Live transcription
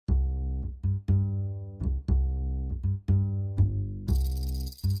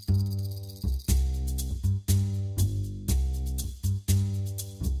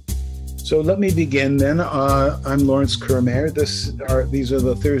So let me begin then. I'm Lawrence Kermer. These are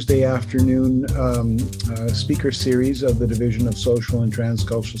the Thursday afternoon speaker series of the Division of Social and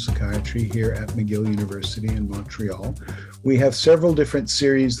Transcultural Psychiatry here at McGill University in Montreal. We have several different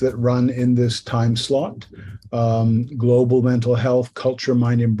series that run in this time slot. Global mental health, culture,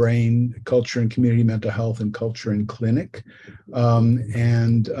 mind and brain, culture and community mental health, and culture and clinic.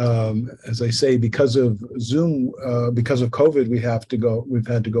 As I say, because of Zoom, because of COVID, we've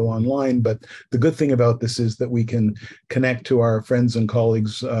had to go online. But the good thing about this is that we can connect to our friends and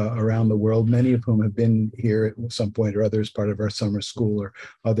colleagues around the world, many of whom have been here at some point or other as part of our summer school or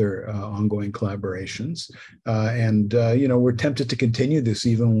other ongoing collaborations. We're tempted to continue this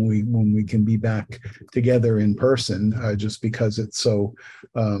even when we can be back together in person, just because it's so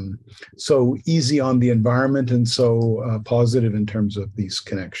easy on the environment and so positive in terms of these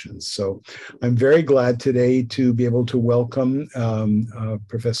connections. So I'm very glad today to be able to welcome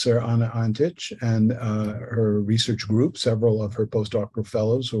Professor Antic and her research group, several of her postdoctoral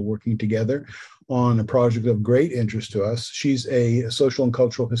fellows who are working together on a project of great interest to us. She's a social and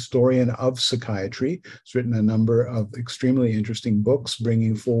cultural historian of psychiatry. She's written a number of extremely interesting books,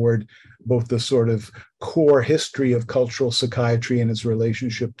 bringing forward both the sort of core history of cultural psychiatry and its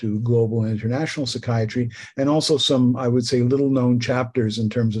relationship to global and international psychiatry, and also some, I would say, little-known chapters in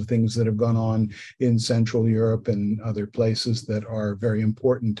terms of things that have gone on in Central Europe and other places that are very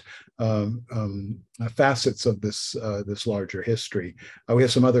important facets of this larger history. We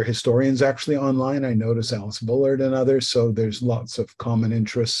have some other historians actually online. I notice Alice Bullard and others, so there's lots of common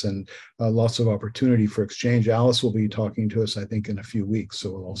interests and lots of opportunity for exchange. Alice will be talking to us, I think, in a few weeks,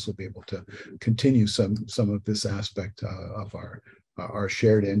 so we'll also be able to continue some of this aspect of our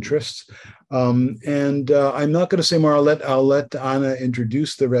shared interests. I'm not going to say more. I'll let Anna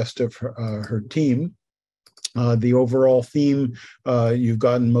introduce the rest of her team. The overall theme,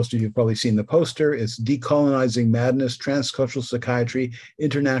 most of you have probably seen the poster, is Decolonizing Madness, Transcultural Psychiatry,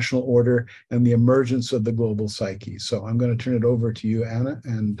 International Order, and the Emergence of the Global Psyche. So I'm going to turn it over to you, Anna,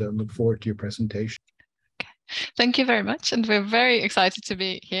 and look forward to your presentation. Thank you very much, and we're very excited to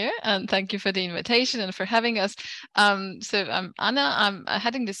be here, and thank you for the invitation and for having us. So I'm Anna. I'm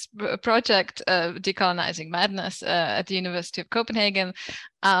heading this project, Decolonizing Madness, at the University of Copenhagen,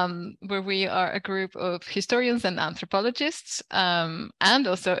 where we are a group of historians and anthropologists, and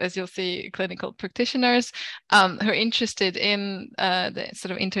also, as you'll see, clinical practitioners who are interested in the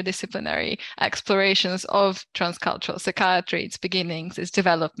sort of interdisciplinary explorations of transcultural psychiatry, its beginnings, its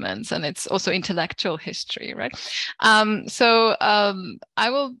developments, and its also intellectual history, right? I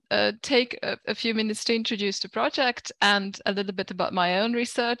will take a few minutes to introduce the project and a little bit about my own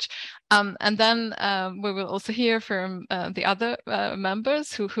research. And then we will also hear from the other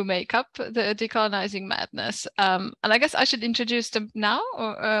members who make up the Decolonizing Madness. And I guess I should introduce them now,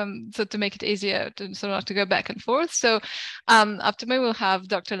 or so to make it easier so not to go back and forth. So after me, we'll have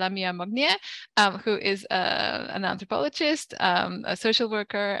Dr. LAMIA Mognieh, who is an anthropologist, a social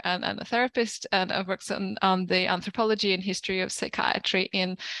worker, and a therapist, and works on the anthropology and history of psychiatry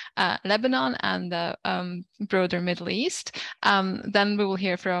in Lebanon and the broader Middle East. Then we will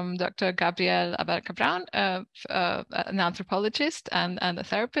hear from Dr. GABRIEL Abarca-Brown, an anthropologist and a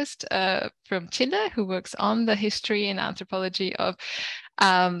therapist from Chile, who works on the history and anthropology of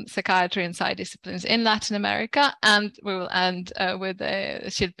psychiatry and psych disciplines in Latin America. And we will end with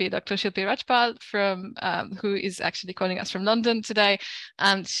SHILPI, Dr. SHILPI Rajpal, who is actually calling us from London today.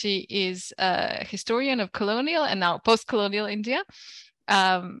 And she is a historian of colonial and now post-colonial India.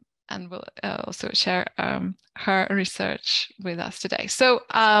 And will also share her research with us today. So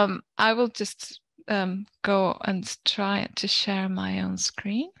I will just go and try to share my own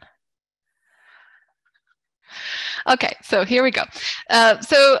screen. Okay, so here we go.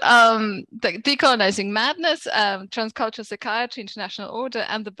 The Decolonizing Madness, Transcultural Psychiatry, International Order,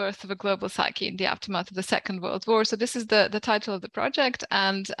 and the Birth of a Global Psyche in the Aftermath of the Second World War. So this is the title of the project.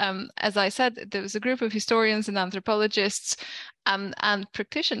 And as I said, there was a group of historians and anthropologists and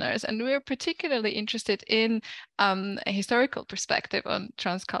practitioners, and we're particularly interested in a historical perspective on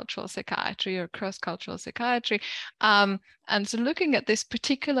transcultural psychiatry or cross-cultural psychiatry. And so looking at this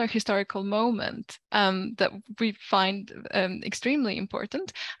particular historical moment that we find extremely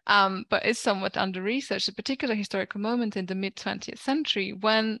important, but is somewhat under-researched, a particular historical moment in the mid-20th century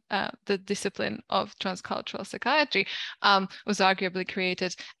when the discipline of transcultural psychiatry was arguably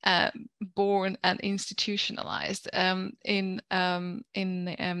created, born and institutionalized in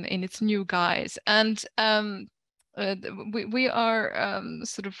its new guise. And we are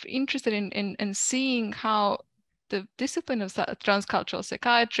sort of interested in seeing how the discipline of transcultural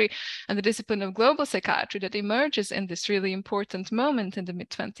psychiatry and the discipline of global psychiatry that emerges in this really important moment in the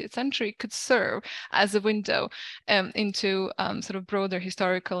mid-20th century could serve as a window into sort of broader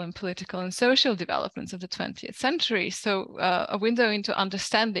historical and political and social developments of the 20th century. So a window into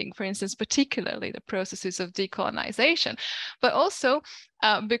understanding, for instance, particularly the processes of decolonization, but also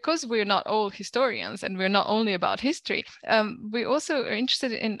because we're not all historians and we're not only about history, we also are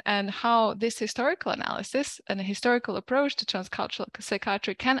interested in how this historical analysis and a historical approach to transcultural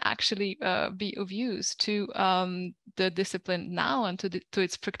psychiatry can actually be of use to the discipline now and to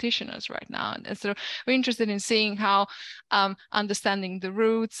its practitioners right now. And so we're interested in seeing how understanding the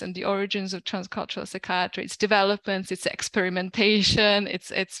roots and the origins of transcultural psychiatry, its developments, its experimentation,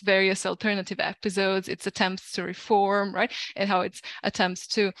 its various alternative episodes, its attempts to reform, right, and how its attempts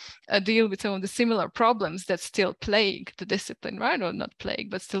to deal with some of the similar problems that still plague the discipline, right? Or not plague,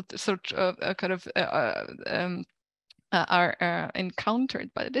 but still sort of kind of are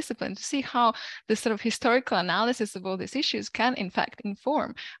encountered by the discipline, to see how this sort of historical analysis of all these issues can in fact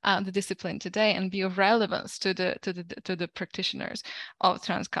inform the discipline today and be of relevance to the practitioners of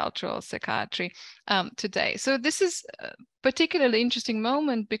transcultural psychiatry today. So this is a particularly interesting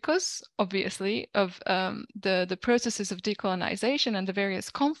moment because obviously of the processes of decolonization and the various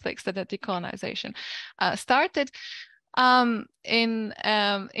conflicts that decolonization started in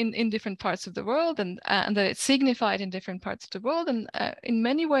different parts of the world, and that it's signified in different parts of the world. And in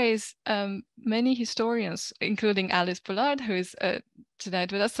many ways, many historians, including Alice Pollard, who is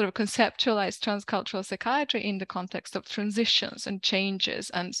tonight with us, sort of conceptualized transcultural psychiatry in the context of transitions and changes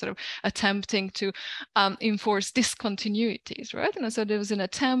and sort of attempting to enforce discontinuities, right? And so there was an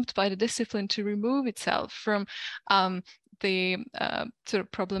attempt by the discipline to remove itself from the sort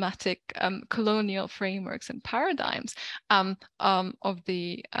of problematic colonial frameworks and paradigms of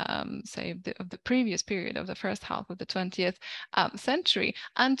the of the previous period of the first half of the 20th century,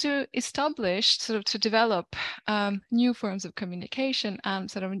 and to establish, sort of to develop new forms of communication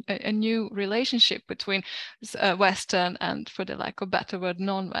and sort of a new relationship between Western and, for the lack of better word,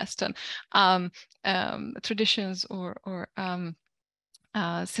 non-Western traditions or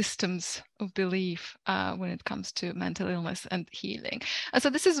systems of belief when it comes to mental illness and healing. And so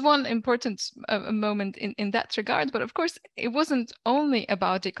this is one important moment in that regard. But of course, it wasn't only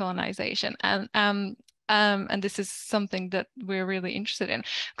about decolonization. And this is something that we're really interested in,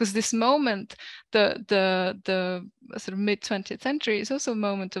 because this moment, the sort of mid-20th century, is also a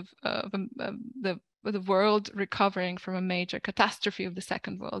moment of the world recovering from a major catastrophe of the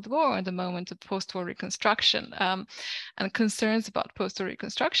Second World War, and the moment of post-war reconstruction and concerns about post-war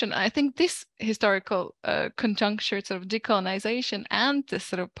reconstruction. I think this historical conjuncture, sort of decolonization and this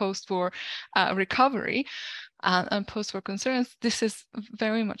sort of post-war recovery and post-war concerns, this is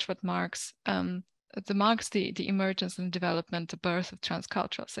very much what marks the emergence and development, the birth of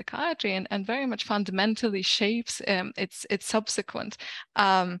transcultural psychiatry, and very much fundamentally shapes its subsequent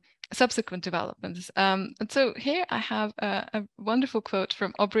developments. And so here I have a wonderful quote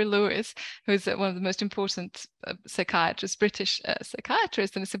from Aubrey Lewis, who is one of the most important psychiatrists, British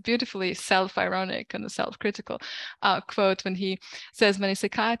psychiatrists, and it's a beautifully self-ironic and a self-critical quote when he says, "Many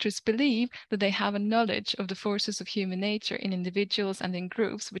psychiatrists believe that they have a knowledge of the forces of human nature in individuals and in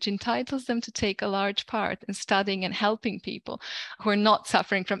groups, which entitles them to take a large part in studying and helping people who are not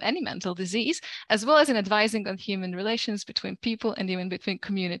suffering from any mental disease, as well as in advising on human relations between people and even between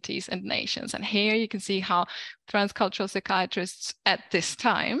communities and nations." And here you can see how transcultural psychiatrists at this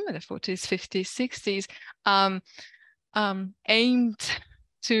time, in the 40s, 50s, 60s, aimed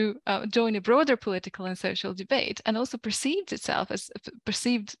to join a broader political and social debate, and also perceived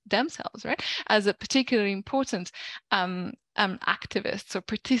themselves, right, as a particularly important activists or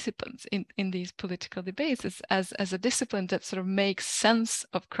participants in these political debates, as a discipline that sort of makes sense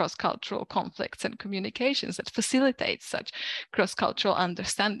of cross-cultural conflicts and communications, that facilitates such cross-cultural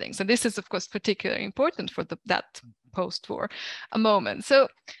understandings. And this is, of course, particularly important for that post-war moment. So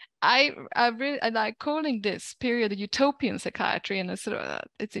I really like calling this period a utopian psychiatry, and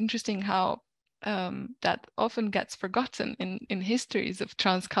it's interesting how that often gets forgotten in histories of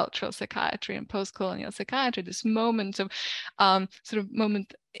transcultural psychiatry and post-colonial psychiatry. This moment of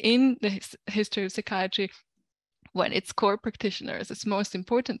moment in the history of psychiatry when its core practitioners, its most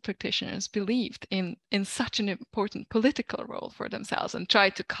important practitioners, believed in such an important political role for themselves and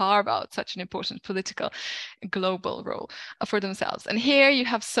tried to carve out such an important political global role for themselves. And here you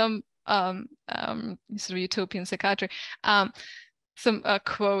have some sort of utopian psychiatry, some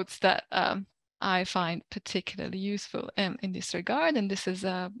quotes that I find particularly useful in this regard. And this is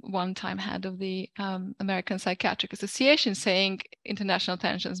a one-time head of the American Psychiatric Association saying, international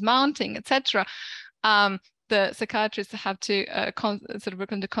tensions mounting, etc., the psychiatrists have to sort of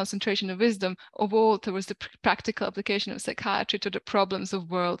work on the concentration of wisdom of all towards the practical application of psychiatry to the problems of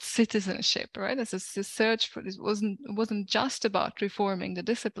world citizenship, right? As a search for this wasn't just about reforming the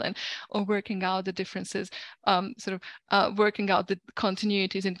discipline or working out the differences, working out the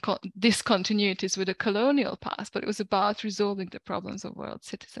continuities and discontinuities with the colonial past, but it was about resolving the problems of world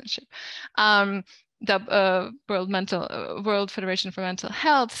citizenship. The World Federation for Mental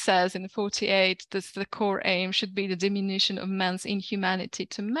Health says in 1948 that the core aim should be the diminution of men's inhumanity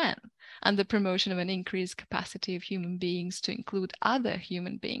to men and the promotion of an increased capacity of human beings to include other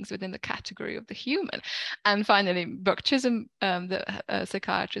human beings within the category of the human. And finally, Buck Chisholm, the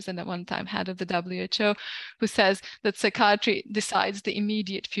psychiatrist and at one time head of the WHO, who says that psychiatry decides the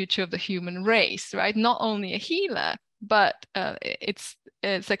immediate future of the human race, right? Not only a healer, but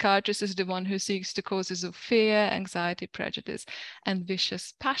psychiatrist is the one who seeks the causes of fear, anxiety, prejudice, and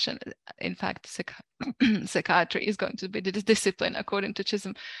vicious passion. In fact, psychiatry is going to be the discipline, according to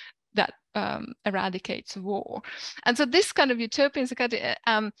Chisholm, that eradicates war. And so this kind of utopian psychiatry,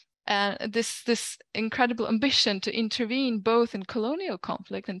 this incredible ambition to intervene both in colonial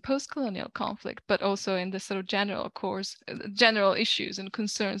conflict and post-colonial conflict, but also in the sort of general issues and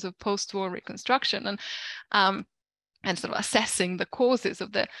concerns of post-war reconstruction and sort of assessing the causes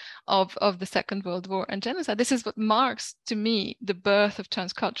of the Second World War and genocide. This is what marks, to me, the birth of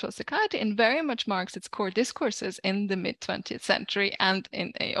transcultural psychiatry, and very much marks its core discourses in the mid-20th century and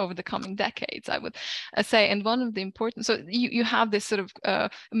over the coming decades, I would say. And one of the important, so you have this sort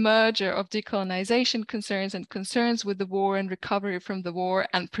of merger of decolonization concerns and concerns with the war and recovery from the war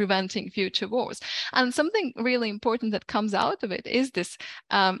and preventing future wars. And something really important that comes out of it is this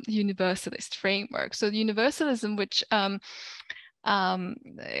universalist framework. So universalism, which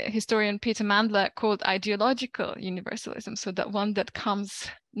historian Peter Mandler called ideological universalism, so that one that comes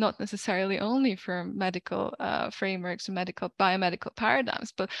not necessarily only from medical frameworks or biomedical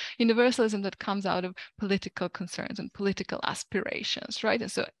paradigms, but universalism that comes out of political concerns and political aspirations, right?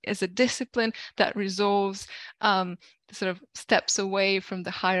 And so as a discipline that resolves sort of steps away from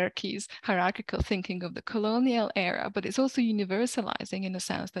the hierarchical thinking of the colonial era, but it's also universalizing in the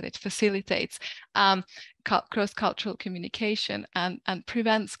sense that it facilitates cross-cultural communication and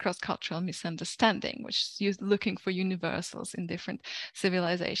prevents cross-cultural misunderstanding, which is looking for universals in different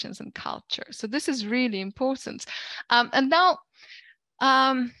civilizations and cultures. So this is really important. And now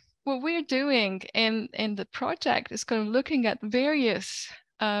what we're doing in the project is kind of looking at various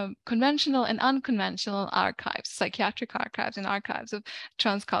conventional and unconventional archives, psychiatric archives and archives of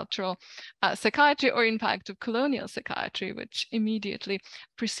transcultural psychiatry, or in fact of colonial psychiatry, which immediately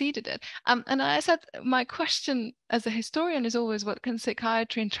preceded it. And I said, my question as a historian is always, what can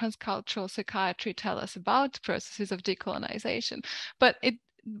psychiatry and transcultural psychiatry tell us about processes of decolonization? But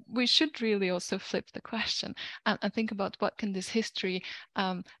we should really also flip the question and think about what can this history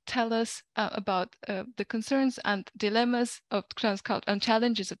tell us about the concerns and dilemmas of transcultural and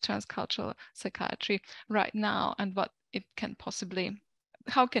challenges of transcultural psychiatry right now, and what it can possibly,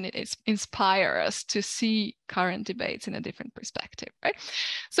 how can it inspire us to see current debates in a different perspective, right?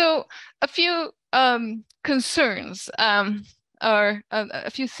 So a few concerns or a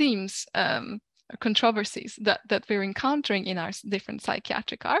few themes, controversies that we're encountering in our different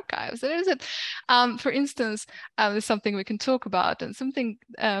psychiatric archives. There is for instance, there's something we can talk about, and something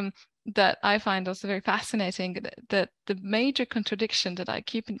that I find also very fascinating, that the major contradiction that I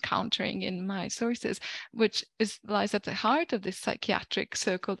keep encountering in my sources, which lies at the heart of this psychiatric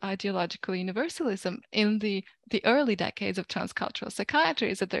so-called ideological universalism in the early decades of transcultural psychiatry,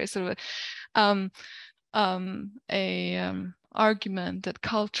 is that there is sort of argument that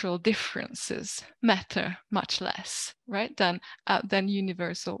cultural differences matter much less, right, than the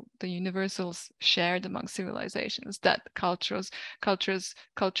universals shared among civilizations, that cultural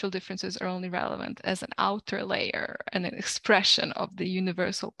differences are only relevant as an outer layer and an expression of the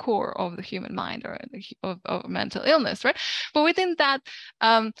universal core of the human mind or of mental illness, right? But within that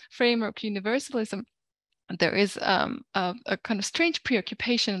framework, universalism, there is a kind of strange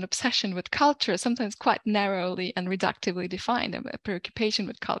preoccupation and obsession with culture, sometimes quite narrowly and reductively defined, a preoccupation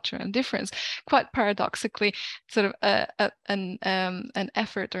with culture and difference, quite paradoxically, sort of an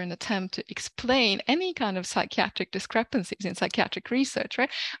effort or an attempt to explain any kind of psychiatric discrepancies in psychiatric research,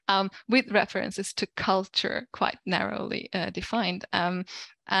 right, with references to culture, quite narrowly defined.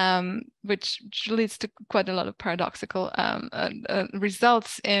 which leads to quite a lot of paradoxical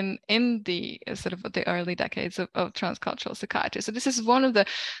results in the sort of the early decades of transcultural psychiatry. So this is one of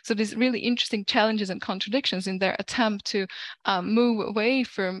these really interesting challenges and contradictions in their attempt to move away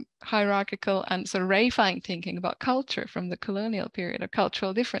from hierarchical and sort of reifying thinking about culture from the colonial period or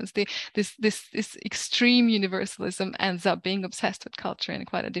cultural difference. This extreme universalism ends up being obsessed with culture in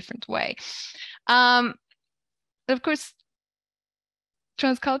quite a different way. Of course,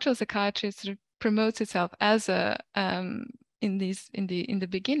 transcultural psychiatry sort of promotes itself as a in the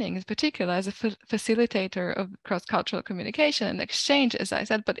beginning, in particular, as a facilitator of cross-cultural communication and exchange, as I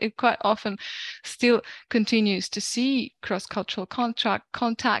said, but it quite often still continues to see cross-cultural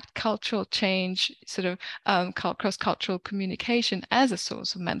contact, cultural change, sort of cross-cultural communication as a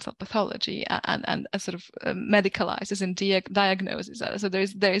source of mental pathology and sort of medicalizes and diagnoses. So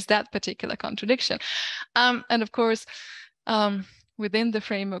there is that particular contradiction, and of course. Within the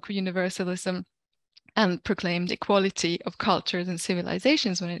framework of universalism and proclaimed equality of cultures and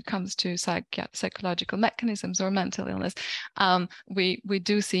civilizations when it comes to psychological mechanisms or mental illness, we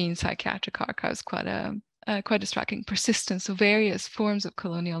do see in psychiatric archives quite a striking persistence of various forms of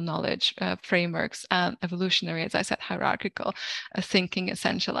colonial knowledge frameworks and evolutionary, as I said, hierarchical thinking,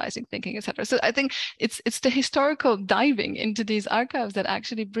 essentializing thinking, etc. So I think it's the historical diving into these archives that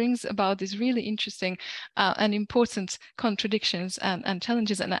actually brings about these really interesting and important contradictions and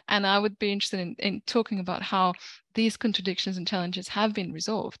challenges. And I would be interested in talking about how these contradictions and challenges have been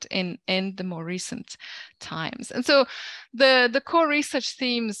resolved in the more recent times. And so the core research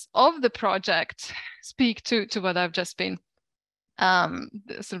themes of the project speak to what I've just been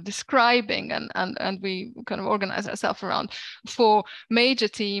sort of describing, and we kind of organize ourselves around 4 major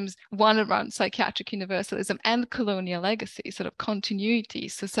themes, one around psychiatric universalism and colonial legacy, sort of continuity.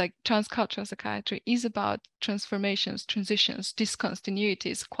 So transcultural psychiatry is about transformations, transitions,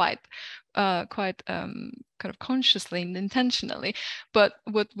 discontinuities, quite kind of consciously and intentionally. But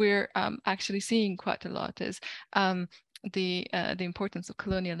what we're actually seeing quite a lot is the importance of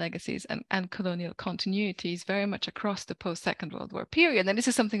colonial legacies and colonial continuities very much across the post-Second World War period. And this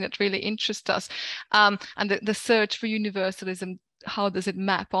is something that really interests us. And the search for universalism, how does it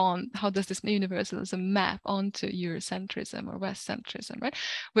map on? How does this universalism map onto Eurocentrism or Westcentrism, right?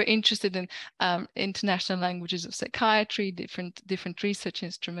 We're interested in international languages of psychiatry, different research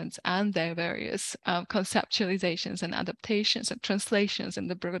instruments and their various conceptualizations and adaptations and translations in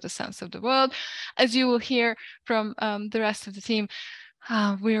the broader sense of the world. As you will hear from the rest of the team,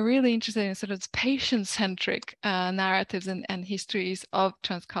 we're really interested in sort of patient-centric narratives and histories of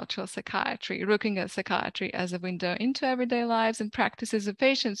transcultural psychiatry, looking at psychiatry as a window into everyday lives and practices of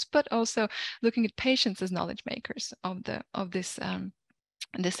patients, but also looking at patients as knowledge makers of this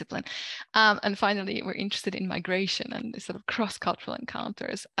discipline. And finally, we're interested in migration and the sort of cross-cultural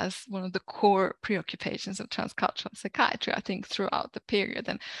encounters as one of the core preoccupations of transcultural psychiatry, I think, throughout the period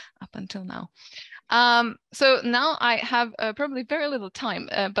and up until now. So now I have probably very little time,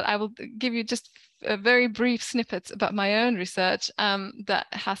 but I will give you just very brief snippets about my own research that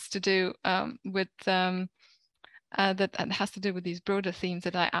has to do with these broader themes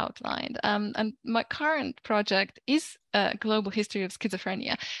that I outlined. And my current project is a global history of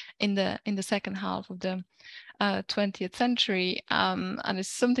schizophrenia in the second half of the 20th century, and it's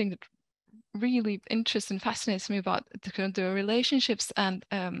something that really interests and fascinates me about the relationships and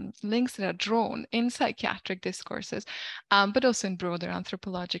links that are drawn in psychiatric discourses, but also in broader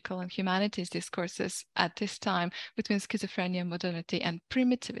anthropological and humanities discourses at this time between schizophrenia, modernity, and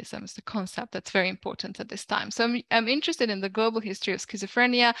primitivism is the concept that's very important at this time. So I'm interested in the global history of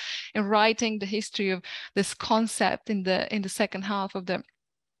schizophrenia, in writing the history of this concept in the second half of the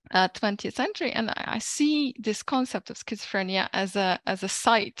 20th century, and I see this concept of schizophrenia as a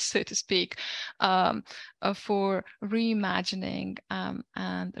site, so to speak, for reimagining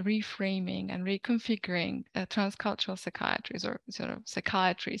and reframing and reconfiguring transcultural psychiatries, or sort of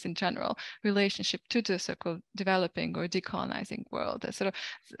psychiatries in general, relationship to the so-called developing or decolonizing world. So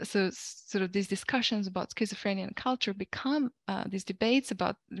these discussions about schizophrenia and culture become these debates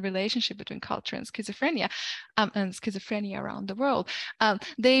about the relationship between culture and schizophrenia around the world.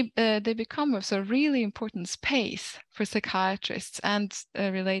 They become a sort of really important space for psychiatrists and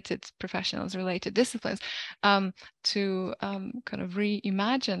related professionals, related disciplines, to kind of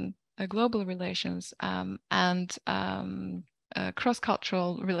reimagine global relations and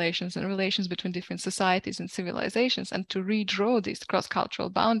cross-cultural relations and relations between different societies and civilizations, and to redraw these cross-cultural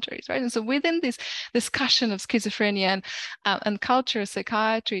boundaries, right? And so within this discussion of schizophrenia and culture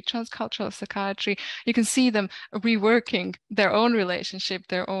psychiatry, transcultural psychiatry, you can see them reworking their own relationship,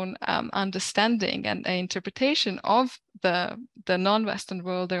 their own understanding and interpretation of the non-Western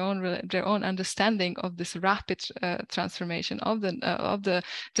world, their own understanding of this rapid transformation of the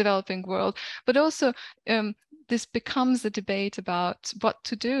developing world, but also this becomes a debate about what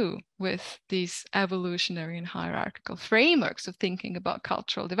to do with these evolutionary and hierarchical frameworks of thinking about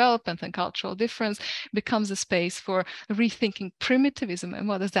cultural development and cultural difference. It becomes a space for rethinking primitivism and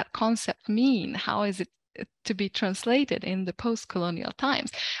what does that concept mean? How is it to be translated in the post-colonial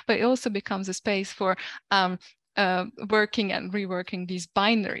times? But it also becomes a space for working and reworking these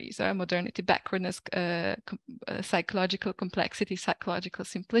binaries, modernity, backwardness, psychological complexity, psychological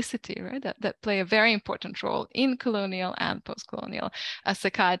simplicity, right? That play a very important role in colonial and post-colonial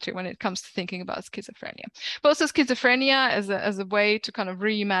psychiatry when it comes to thinking about schizophrenia. But also schizophrenia as a way to kind of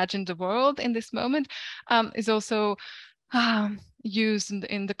reimagine the world in this moment is also used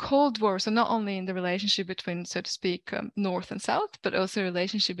in the Cold War. So not only in the relationship between, so to speak, North and South, but also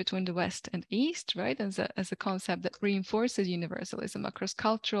relationship between the West and East, right? As a concept that reinforces universalism across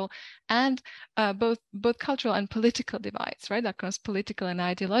cultural and both cultural and political divides, right? Across political and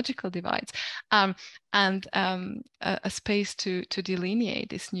ideological divides, and a space to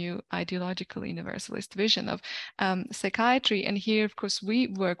delineate this new ideological universalist vision of psychiatry. And here, of course, we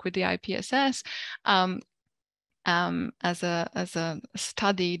work with the IPSS as a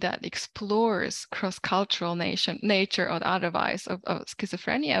study that explores cross-cultural nature or otherwise of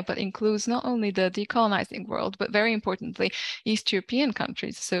schizophrenia, but includes not only the decolonizing world, but very importantly, East European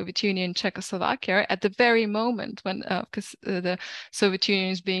countries, Soviet Union, Czechoslovakia, at the very moment when, because the Soviet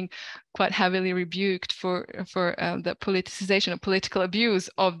Union is being quite heavily rebuked for the politicization or political abuse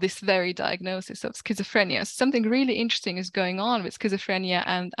of this very diagnosis of schizophrenia. So something really interesting is going on with schizophrenia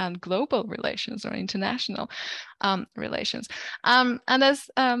and global relations or international relations. And as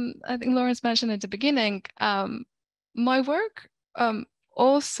I think Lawrence mentioned at the beginning, my work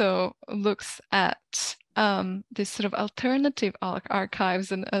also looks at this sort of alternative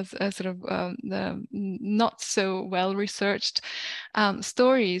archives and as sort of the not so well researched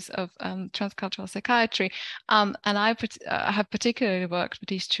stories of transcultural psychiatry. And I have particularly worked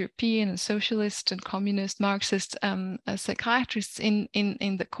with East European and socialist and communist Marxist psychiatrists in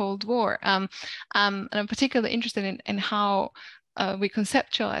the Cold War. And I'm particularly interested in how we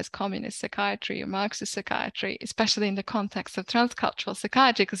conceptualize communist psychiatry or Marxist psychiatry, especially in the context of transcultural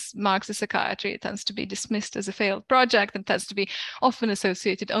psychiatry, because Marxist psychiatry tends to be dismissed as a failed project and tends to be often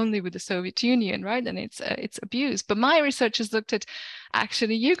associated only with the Soviet Union, right? And it's abused. But my research has looked at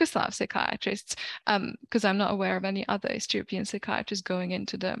actually Yugoslav psychiatrists, because I'm not aware of any other East European psychiatrists going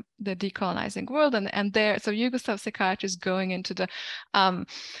into the decolonizing world, and there, so Yugoslav psychiatrists going into the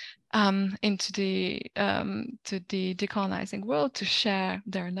to the decolonizing world to share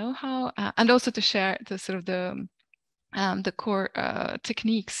their know-how and also to share the sort of the core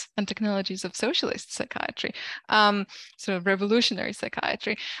techniques and technologies of socialist psychiatry, sort of revolutionary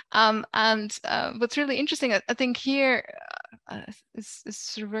psychiatry. And what's really interesting, I think here is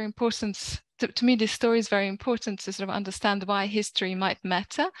sort of very important. To me, this story is very important to sort of understand why history might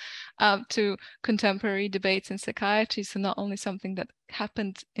matter to contemporary debates in psychiatry. So not only something that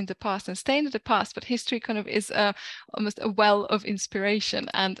happened in the past and stayed in the past, but history kind of is almost a well of inspiration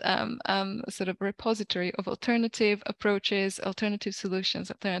and sort of repository of alternative approaches, alternative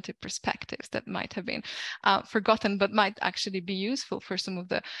solutions, alternative perspectives that might have been forgotten, but might actually be useful for some of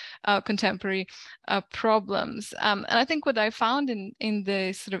the contemporary problems. And I think what I found in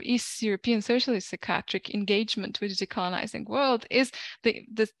the sort of East European socialist psychiatric engagement with the decolonizing world is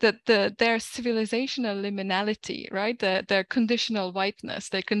their civilizational liminality, right? Their conditional whiteness,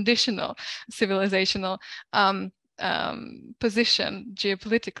 their conditional civilizational position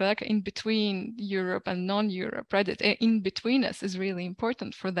geopolitically, like in between Europe and non-Europe, right? In betweenness is really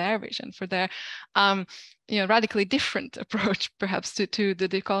important for their vision, for their radically different approach perhaps to the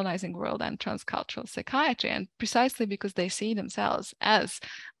decolonizing world and transcultural psychiatry. And precisely because they see themselves as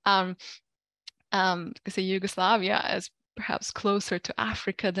say Yugoslavia as perhaps closer to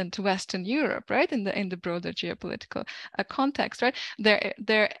Africa than to Western Europe, right? In the broader geopolitical context, right?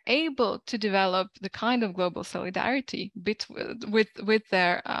 They're able to develop the kind of global solidarity with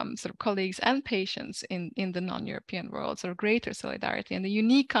their sort of colleagues and patients in the non-European world, sort of greater solidarity and the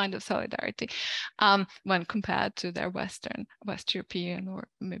unique kind of solidarity when compared to their West European or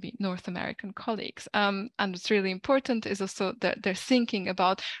maybe North American colleagues. And what's really important is also that they're thinking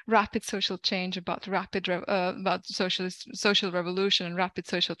about rapid social change, about rapid about socialist social revolution and rapid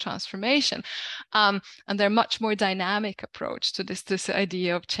social transformation, and they're much more dynamic approach to this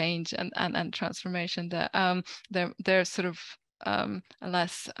idea of change and transformation. They're sort of a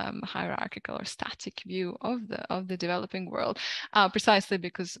less hierarchical or static view of the developing world, precisely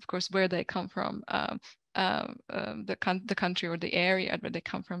because, of course, where they come from, the country or the area where they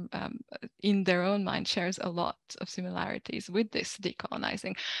come from, in their own mind shares a lot of similarities with this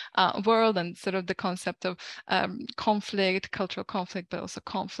decolonizing world, and sort of the concept of conflict, cultural conflict, but also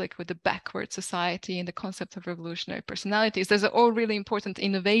conflict with the backward society, and the concept of revolutionary personalities. There's all really important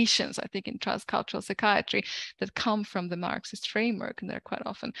innovations, I think, in transcultural psychiatry that come from the Marxist framework, and they're quite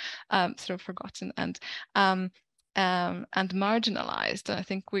often sort of forgotten and marginalized. I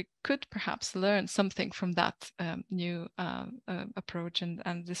think we could perhaps learn something from that new approach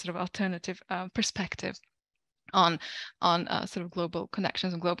and this sort of alternative perspective on sort of global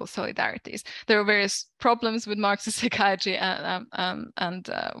connections and global solidarities. There are various problems with Marxist psychiatry, and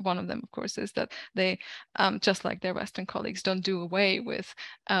one of them, of course, is that they, just like their Western colleagues, don't do away with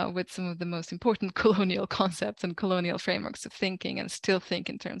some of the most important colonial concepts and colonial frameworks of thinking, and still think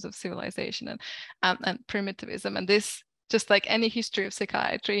in terms of civilization and primitivism. And this, just like any history of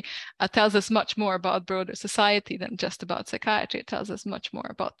psychiatry, tells us much more about broader society than just about psychiatry. It tells us much more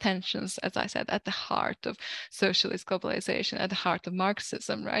about tensions, as I said, at the heart of socialist globalization, at the heart of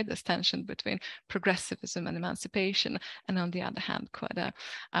Marxism, right? This tension between progressivism and emancipation, and on the other hand,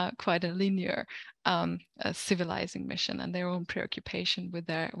 quite a linear civilizing mission, and their own preoccupation with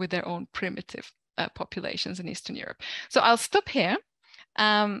their own primitive populations in Eastern Europe. So I'll stop here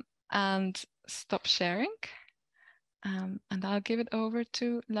and stop sharing. And I'll give it over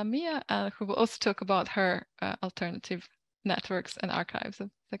to LAMIA, who will also talk about her alternative networks and archives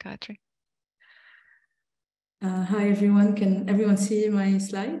of psychiatry. Hi, everyone. Can everyone see my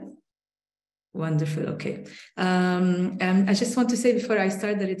slide? Wonderful. Okay. I just want to say before I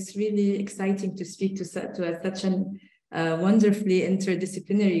start that it's really exciting to speak to such an wonderfully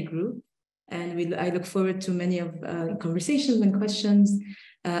interdisciplinary group. And I look forward to many of conversations and questions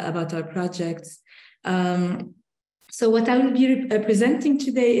about our projects. So what I will be presenting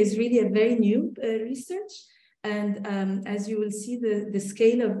today is really a very new research. And as you will see, the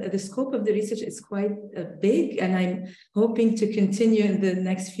scale of the scope of the research is quite big. And I'm hoping to continue in the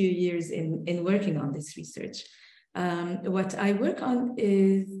next few years in working on this research. What I work on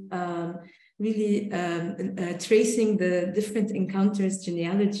is really tracing the different encounters,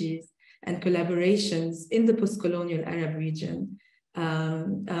 genealogies, and collaborations in the post-colonial Arab region.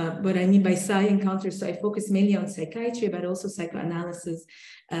 What I mean by psi encounters, so I focus mainly on psychiatry, but also psychoanalysis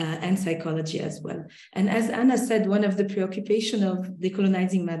and psychology as well. And as Anna said, one of the preoccupation of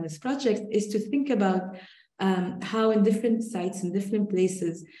Decolonizing Madness project is to think about how in different sites, in different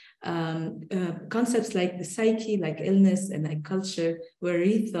places, concepts like the psyche, like illness and like culture were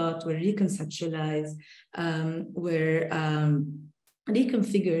rethought, were reconceptualized, were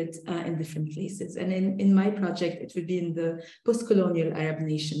reconfigured in different places. And in my project, it would be in the post-colonial Arab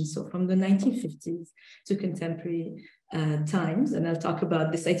nations, so from the 1950s to contemporary times. And I'll talk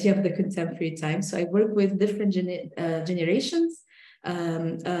about this idea of the contemporary time. So I work with different generations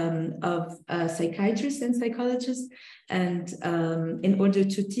of psychiatrists and psychologists, and in order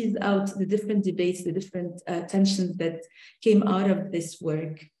to tease out the different debates, the different tensions that came out of this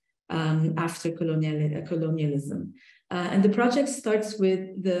work after colonialism. And the project starts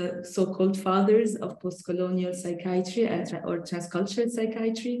with the so-called fathers of post-colonial psychiatry or transcultural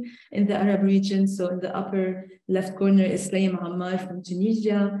psychiatry in the Arab region. So in the upper left corner is Slayem Ammar from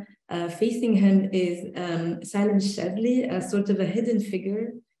Tunisia. Facing him is Salim Shadli, a sort of a hidden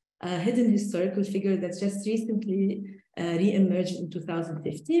figure, a hidden historical figure that's just recently re-emerged in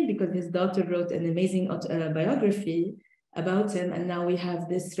 2015 because his daughter wrote an amazing biography about him. And now we have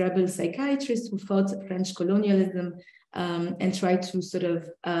this rebel psychiatrist who fought French colonialism and tried to sort of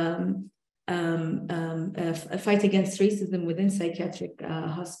fight against racism within psychiatric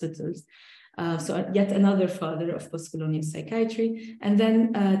hospitals. So yet another father of post-colonial psychiatry. And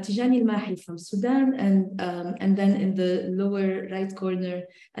then Tijani al-Mahi from Sudan, and then in the lower right corner,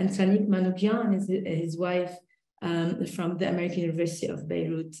 and Sanique Manoukian is his wife from the American University of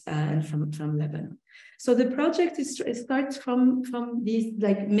Beirut and from Lebanon. So the project starts from these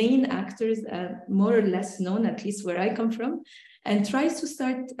like main actors, more or less known, at least where I come from, and tries to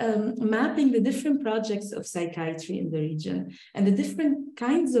start mapping the different projects of psychiatry in the region and the different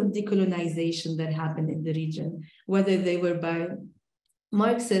kinds of decolonization that happened in the region, whether they were by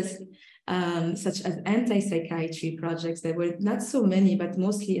Marxists, such as anti-psychiatry projects. There were not so many, but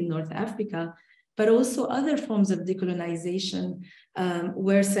mostly in North Africa, but also other forms of decolonization,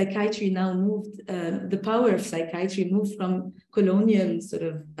 where psychiatry now moved, the power of psychiatry moved from colonial sort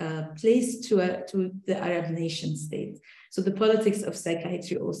of place to the Arab nation state. So the politics of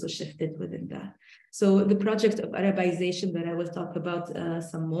psychiatry also shifted within that. So the project of Arabization that I will talk about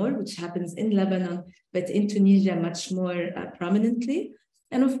some more, which happens in Lebanon, but in Tunisia much more prominently.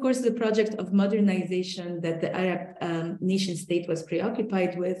 And of course, the project of modernization that the Arab nation state was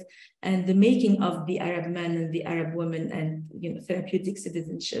preoccupied with, and the making of the Arab man and the Arab woman, and therapeutic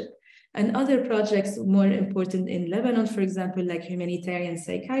citizenship. And other projects more important in Lebanon, for example, like humanitarian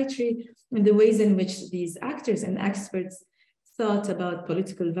psychiatry, and the ways in which these actors and experts thought about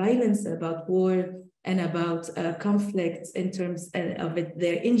political violence, about war, and about conflict in terms of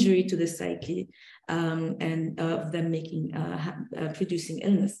their injury to the psyche, and of them producing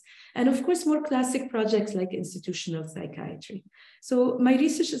illness. And of course, more classic projects like institutional psychiatry. So my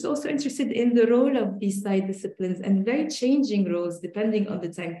research is also interested in the role of these side disciplines and very changing roles depending on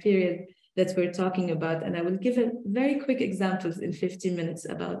the time period that we're talking about. And I will give very quick examples in 15 minutes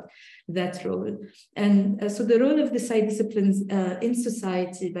about that role. And so the role of the side disciplines in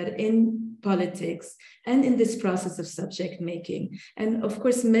society, but in politics, and in this process of subject making. And of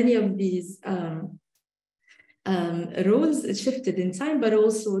course, many of these roles shifted in time, but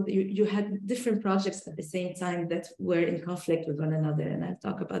also you had different projects at the same time that were in conflict with one another. And I'll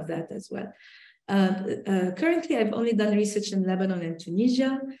talk about that as well. Currently, I've only done research in Lebanon and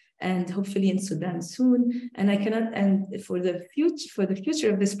Tunisia, and hopefully in Sudan soon. And I cannot, and for the future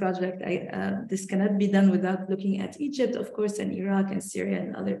of this project, this cannot be done without looking at Egypt, of course, and Iraq and Syria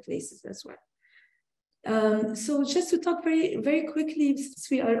and other places as well. So just to talk very, very quickly, since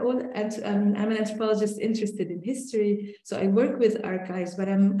we are all, I'm an anthropologist interested in history, so I work with archives, but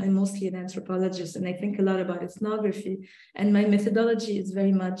I'm mostly an anthropologist, and I think a lot about ethnography, and my methodology is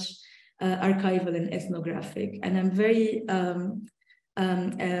very much archival and ethnographic, and I'm very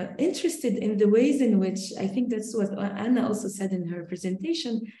interested in the ways in which, I think that's what Anna also said in her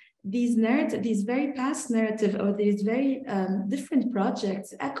presentation, these very past narrative, or these very different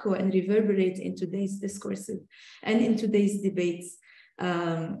projects echo and reverberate in today's discourses and in today's debates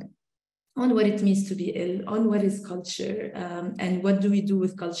on what it means to be ill, on what is culture, and what do we do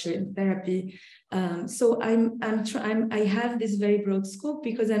with culture in therapy. So I have this very broad scope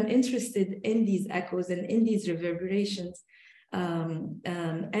because I'm interested in these echoes and in these reverberations.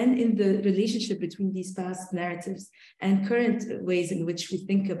 And in the relationship between these past narratives and current ways in which we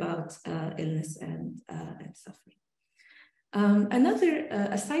think about illness and suffering. Another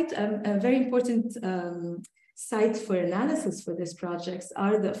a very important site for analysis for these projects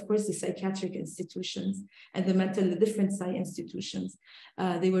are, of course, the psychiatric institutions and the different psych institutions.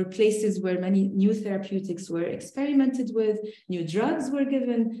 They were places where many new therapeutics were experimented with, new drugs were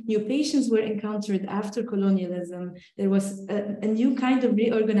given, new patients were encountered after colonialism. There was a new kind of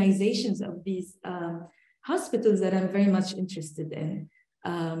reorganizations of these hospitals that I'm very much interested in.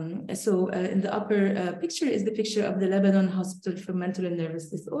 In the upper picture is the picture of the Lebanon Hospital for Mental and Nervous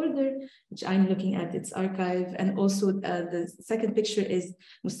Disorder, which I'm looking at its archive. And also the second picture is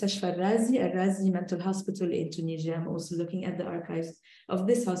Mustashfa Al-Razi Mental Hospital in Tunisia. I'm also looking at the archives of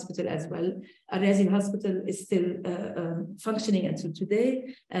this hospital as well. Al-Razi Hospital is still functioning until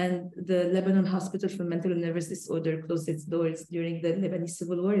today. And the Lebanon Hospital for Mental and Nervous Disorder closed its doors during the Lebanese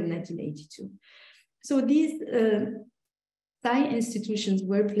Civil War in 1982. So these Psy institutions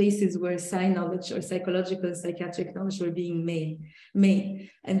were places where Psy knowledge or psychological and psychiatric knowledge were being made,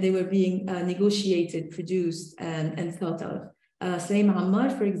 and they were being negotiated, produced, and thought of. Sulaim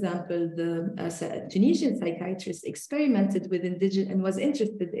Ammar, for example, the Tunisian psychiatrist, experimented with indigenous and was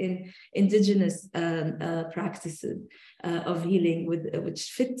interested in indigenous practices of healing,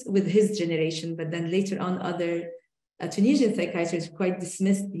 which fit with his generation, but then later on other Tunisian psychiatrists quite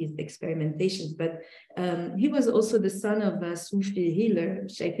dismissed these experimentations, but he was also the son of a Sufi healer,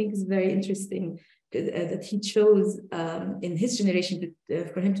 which I think is very interesting, that he chose in his generation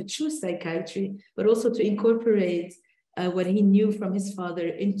for him to choose psychiatry, but also to incorporate what he knew from his father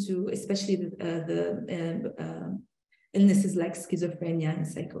into especially the illnesses like schizophrenia and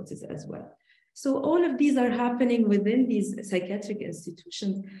psychosis as well. So all of these are happening within these psychiatric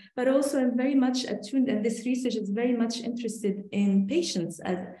institutions, but also I'm very much attuned, and this research is very much interested in patients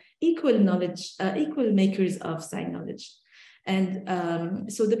as equal makers of psych knowledge.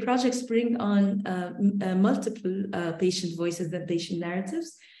 And so the projects bring on multiple patient voices and patient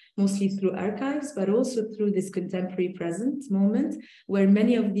narratives, mostly through archives, but also through this contemporary present moment, where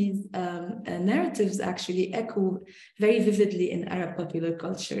many of these narratives actually echo very vividly in Arab popular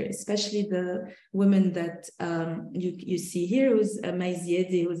culture, especially the women that you see here, who's May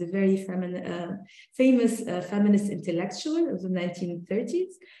Ziedi, who's a very famous feminist intellectual of the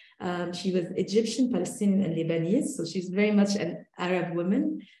 1930s. She was Egyptian, Palestinian, and Lebanese, so she's very much an Arab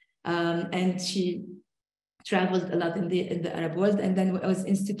woman, and she traveled a lot in the Arab world, and then was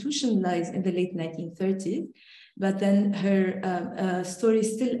institutionalized in the late 1930s. But then her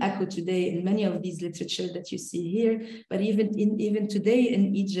stories still echo today in many of these literature that you see here. But even today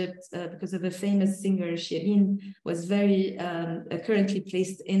in Egypt, because of a famous singer, Shirin, was very currently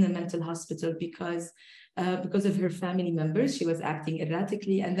placed in a mental hospital because of her family members. She was acting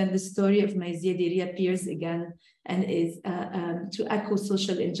erratically. And then the story of May Ziedi reappears again and is to echo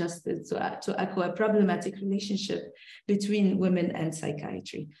social injustice, to echo a problematic relationship between women and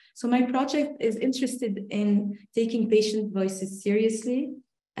psychiatry. So my project is interested in taking patient voices seriously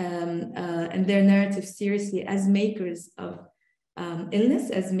and their narratives seriously as makers of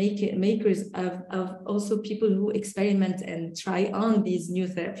illness, as makers of also people who experiment and try on these new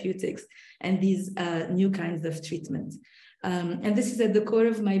therapeutics and these new kinds of treatment. And this is at the core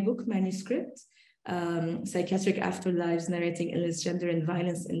of my book manuscript. Psychiatric Afterlives Narrating Illness, Gender, and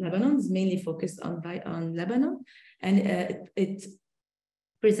Violence in Lebanon is mainly focused on Lebanon, and it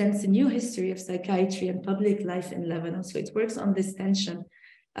presents a new history of psychiatry and public life in Lebanon. So it works on this tension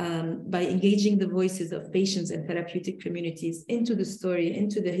by engaging the voices of patients and therapeutic communities into the story,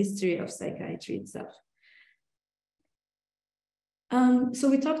 into the history of psychiatry itself. So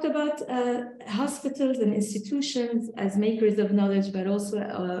we talked about hospitals and institutions as makers of knowledge, but also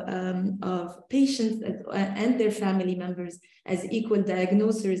of patients and their family members as equal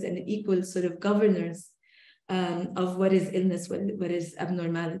diagnosers and equal sort of governors of what is illness, what is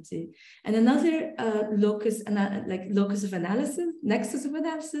abnormality. And another locus of analysis, nexus of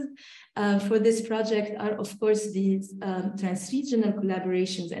analysis for this project are, of course, these trans-regional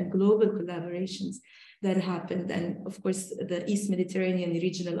collaborations and global collaborations that happened. And of course, the East Mediterranean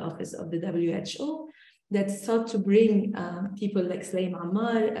Regional Office of the WHO that sought to bring people like Sulaim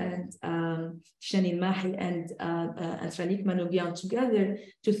Ammar and Shani Mahi and Antic Mognieh together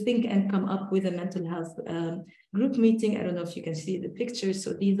to think and come up with a mental health group meeting. I don't know if you can see the pictures.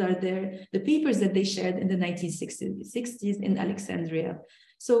 So these are the papers that they shared in the 1960s in Alexandria.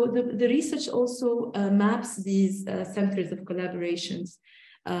 So the research also maps these centers of collaborations,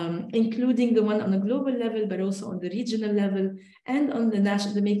 including the one on a global level, but also on the regional level and on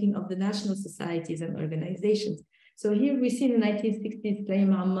the making of the national societies and organizations. So here we see in the 1960s,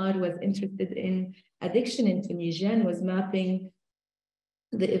 Sulaim Ammar was interested in addiction in Tunisia and was mapping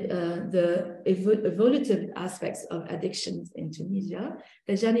the evolutive aspects of addictions in Tunisia.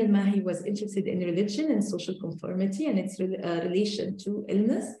 Tajani al-Mahi was interested in religion and social conformity and its relation to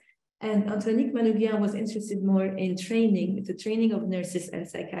illness. And Antic Mognieh was interested more in the training of nurses and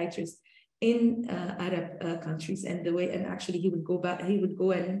psychiatrists in Arab countries, and the way, and actually he would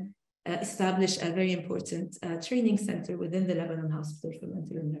go and establish a very important training center within the Lebanon Hospital for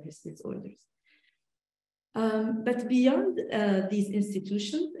Mental and Nervous Disorders. But beyond these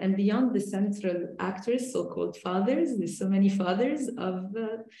institutions and beyond the central actors, so-called fathers, there's so many fathers of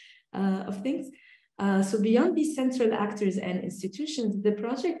things. So beyond these central actors and institutions, the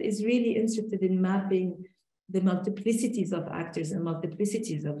project is really interested in mapping the multiplicities of actors and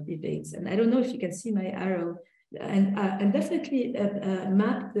multiplicities of debates. And I don't know if you can see my arrow, and definitely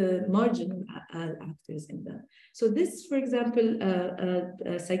map the marginal actors in them. So this, for example,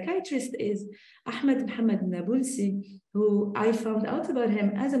 a psychiatrist is Ahmed Mohammed Nabulsi, who I found out about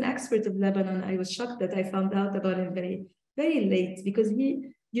him as an expert of Lebanon. I was shocked that I found out about him very, very late, because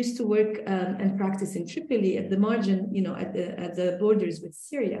he used to work and practice in Tripoli at the margin, at the borders with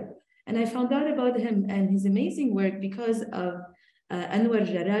Syria. And I found out about him and his amazing work because of Anwar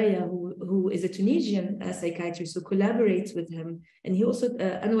Jaraya, who is a Tunisian psychiatrist who collaborates with him. And he also,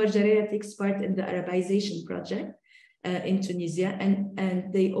 Anwar Jaraya takes part in the Arabization project in Tunisia.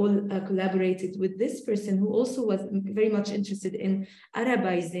 And they all collaborated with this person who also was very much interested in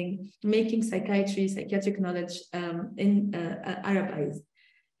Arabizing, making psychiatric knowledge in Arabized.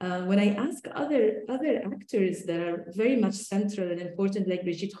 When I ask other actors that are very much central and important, like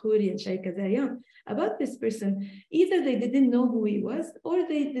Brigitte Khouri and Shaika Zayan, about this person, either they didn't know who he was, or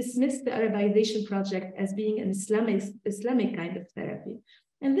they dismissed the Arabization project as being an Islamic kind of therapy.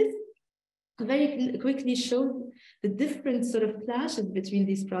 And this very quickly showed the different sort of clashes between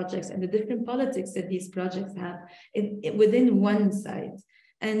these projects and the different politics that these projects have within one side.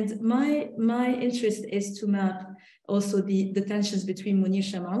 And my interest is to map also the tensions between Mognieh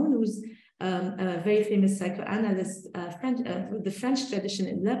Chamaoun, who's a very famous psychoanalyst, the French tradition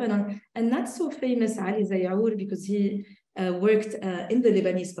in Lebanon, and not so famous Ali Zayaour, because he worked in the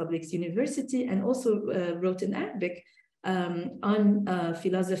Lebanese Public University and also wrote in Arabic on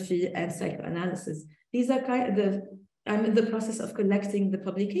philosophy and psychoanalysis. These are I'm in the process of collecting the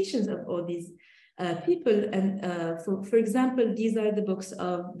publications of all these people. And for example, these are the books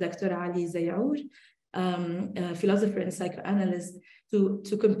of Dr. Ali Zayaour, philosopher and psychoanalyst.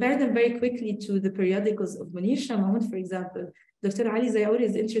 To compare them very quickly to the periodicals of Mognieh Chamaoun, for example, Dr. Ali Zayaour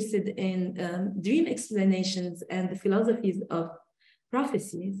is interested in dream explanations and the philosophies of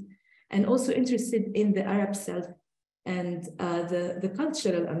prophecies, and also interested in the Arab self and the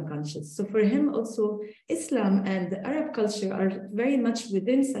cultural unconscious. So for him also, Islam and the Arab culture are very much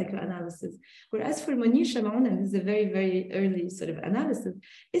within psychoanalysis. Whereas for Mognieh Chamaoun, and this is a very, very early sort of analysis,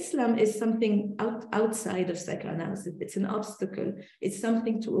 Islam is something outside of psychoanalysis. It's an obstacle. It's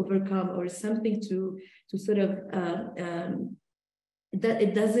something to overcome, or something to sort of, that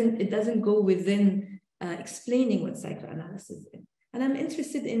it doesn't go within explaining what psychoanalysis is. And I'm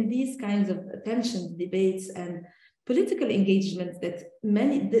interested in these kinds of tensions, debates, and political engagements that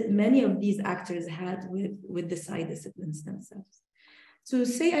many of these actors had with the side disciplines themselves. To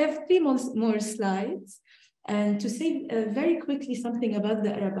say, I have 3 more slides, and to say very quickly something about the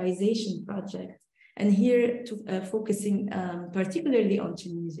Arabization project, and here focusing particularly on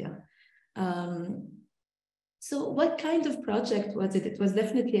Tunisia. So what kind of project was it? It was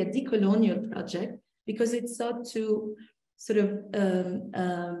definitely a decolonial project, because it sought to sort of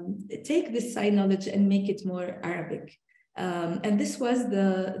take this side knowledge and make it more Arabic. And this was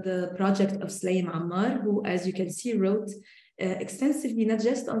the project of Sulaim Ammar, who, as you can see, wrote extensively, not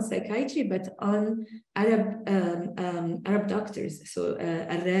just on psychiatry, but on Arab doctors. So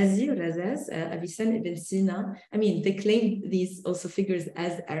Al-Razi, Avicenna, Ibn Sina, I mean, they claim these also figures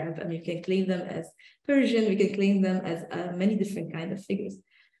as Arab. I mean, you can claim them as Persian, we can claim them as many different kind of figures.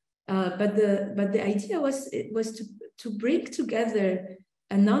 But the idea was to bring together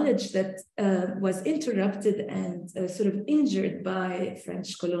a knowledge that was interrupted and sort of injured by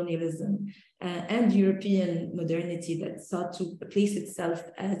French colonialism and European modernity that sought to place itself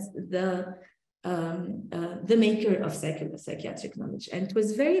as the maker of psychiatric knowledge. And it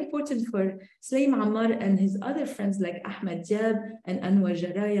was very important for Sulaim Ammar and his other friends like Ahmed Diab and Anwar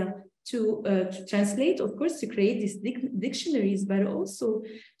Jaraya to translate, of course, to create these dictionaries, but also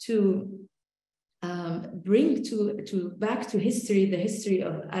to bring back to history the history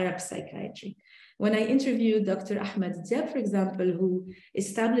of Arab psychiatry. When I interviewed Dr. Ahmed Diab, for example, who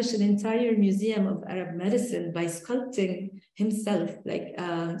established an entire museum of Arab medicine by sculpting himself, like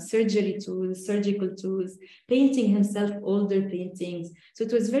surgery tools, surgical tools, painting himself older paintings. So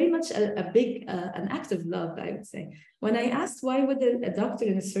it was very much an act of love, I would say. When I asked why would a doctor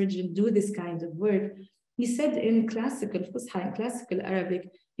and a surgeon do this kind of work, he said in classical Fusha, in classical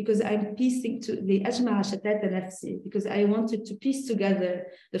Arabic, because I'm piecing to the أجمع شتات نفسي, because I wanted to piece together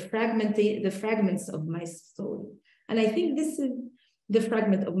the fragments of my soul. And I think this is the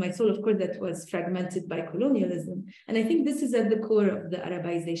fragment of my soul, of course, that was fragmented by colonialism. And I think this is at the core of the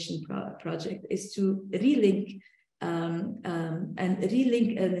Arabization project, is to relink an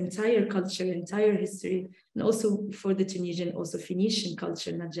entire culture, entire history, and also for the Tunisian, also Phoenician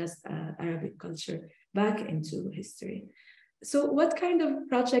culture, not just Arabic culture, back into history. So what kind of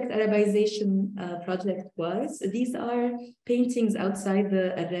project Arabization project was? These are paintings outside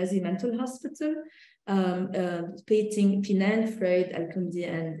the Al-Razi Mental Hospital, painting Pinan, Freud, Al-Kundi,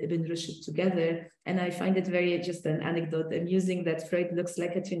 and Ibn Rushd together. And I find it very, just an anecdote, amusing that Freud looks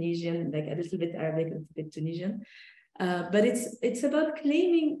like a Tunisian, like a little bit Arabic, a little bit Tunisian. But it's about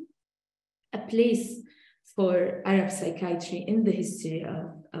claiming a place for Arab psychiatry in the history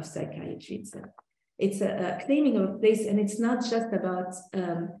of psychiatry itself. It's a claiming of a place, and it's not just about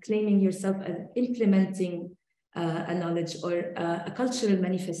claiming yourself as implementing a knowledge or a cultural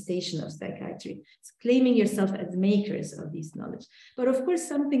manifestation of psychiatry. It's claiming yourself as makers of these knowledge. But of course,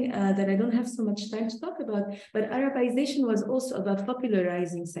 something that I don't have so much time to talk about, but Arabization was also about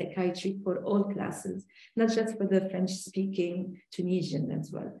popularizing psychiatry for all classes, not just for the French-speaking Tunisian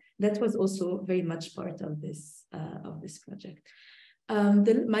as well. That was also very much part of this project.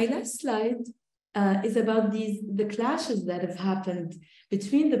 My last slide is about the clashes that have happened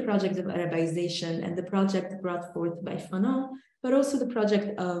between the project of Arabization and the project brought forth by Fanon, but also the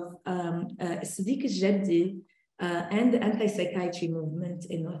project of Sadiq al-Jaddi and the anti-psychiatry movement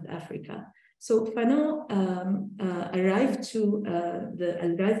in North Africa. So Fanon arrived to the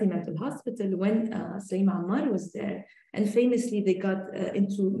Al-Ghazi Mental Hospital when Sulaim Ammar was there. And famously, they got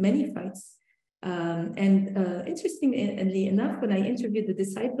into many fights. Interestingly enough, when I interviewed the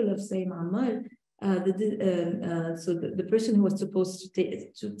disciple of Sulaim Ammar, the person who was supposed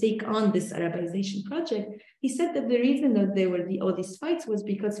to take on this Arabization project, he said that the reason that there were all these fights was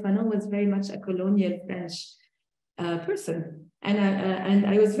because Fanon was very much a colonial French person. And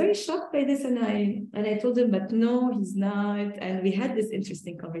I was very shocked by this, and I told him, but no, he's not. And we had this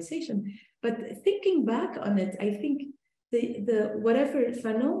interesting conversation. But thinking back on it, I think the whatever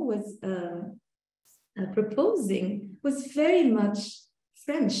Fanon was proposing was very much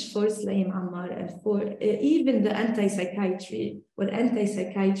French for Sulaim Ammar and for even the anti-psychiatry, what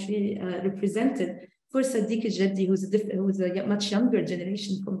anti-psychiatry represented for Sadiq al-Jaddi, who's a much younger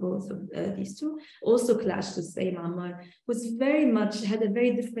generation from both of these two, also clashed with Sulaim Ammar, was very much, had a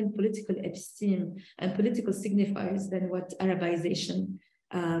very different political episteme and political signifiers than what Arabization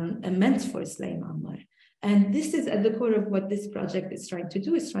meant for Sulaim Ammar. And this is at the core of what this project is trying to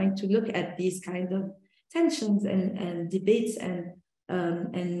do, is trying to look at these kind of tensions and debates and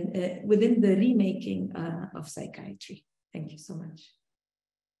within the remaking of psychiatry. Thank you so much.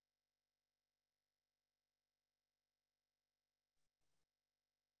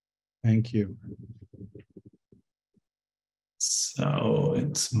 Thank you. So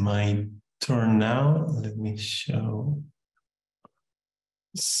it's my turn now. Let me show.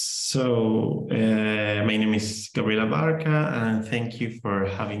 So my name is GABRIEL Abarca, and thank you for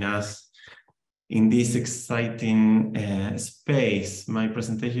having us in this exciting space. My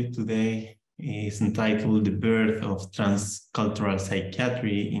presentation today is entitled The Birth of Transcultural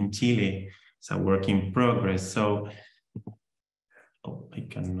Psychiatry in Chile. It's a work in progress. So, I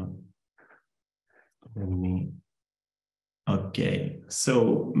cannot. Okay,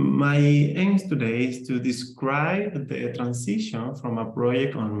 so my aim today is to describe the transition from a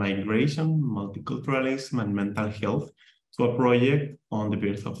project on migration, multiculturalism, and mental health to a project on the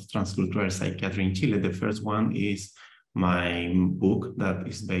birth of transcultural psychiatry in Chile. The first one is my book that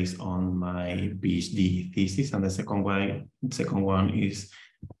is based on my PhD thesis, and the second one is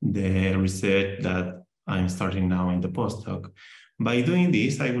the research that I'm starting now in the postdoc. By doing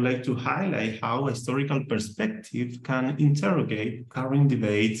this, I would like to highlight how a historical perspective can interrogate current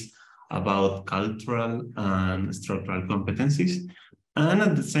debates about cultural and structural competencies, and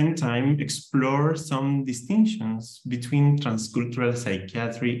at the same time explore some distinctions between transcultural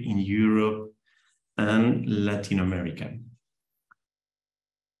psychiatry in Europe and Latin America.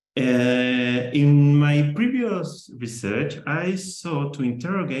 In my previous research, I sought to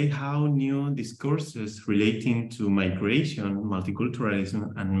interrogate how new discourses relating to migration,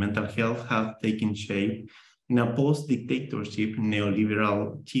 multiculturalism, and mental health have taken shape in a post-dictatorship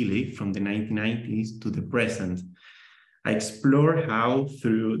neoliberal Chile from the 1990s to the present. I explore how,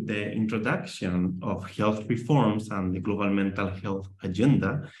 through the introduction of health reforms and the global mental health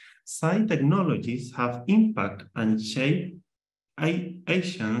agenda, psych technologies have impacted and shaped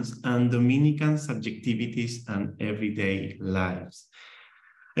Asians and Dominican subjectivities and everyday lives.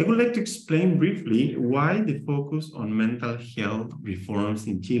 I would like to explain briefly why the focus on mental health reforms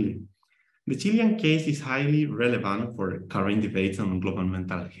in Chile. The Chilean case is highly relevant for current debates on global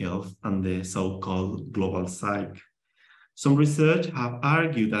mental health and the so-called global psych. Some research have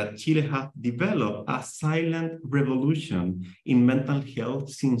argued that Chile has developed a silent revolution in mental health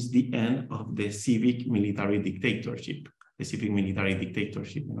since the end of the civic military dictatorship. The civic military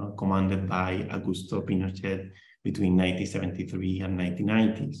dictatorship, commanded by Augusto Pinochet between 1973 and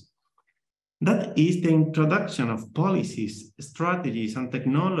 1990s. That is the introduction of policies, strategies, and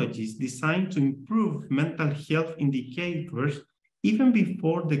technologies designed to improve mental health indicators even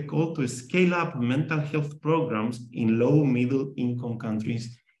before the call to scale up mental health programs in low-middle income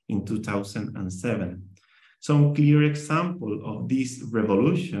countries in 2007. Some clear examples of this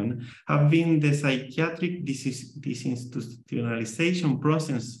revolution have been the psychiatric disinstitutionalization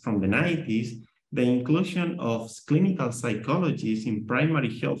process from the 90s, the inclusion of clinical psychologists in primary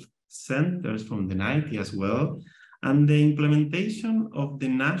health centers from the 90s as well, and the implementation of the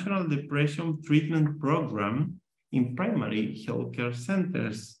National Depression Treatment Program in primary healthcare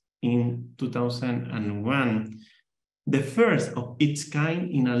centers in 2001. The first of its kind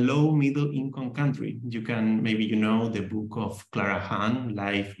in a low-middle income country. Maybe you know the book of Clara Hahn,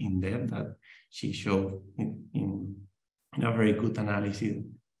 Life in Death, that she showed in a very good analysis,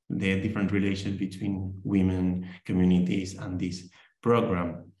 the different relations between women, communities, and this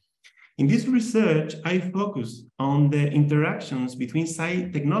program. In this research, I focused on the interactions between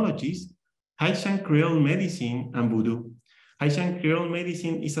psych technologies, Haitian Creole medicine, and voodoo. Haitian Creole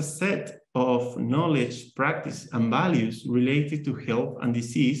medicine is a set of knowledge, practice, and values related to health and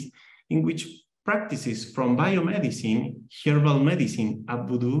disease, in which practices from biomedicine, herbal medicine, and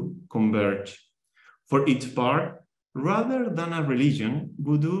voodoo converge. For its part, rather than a religion,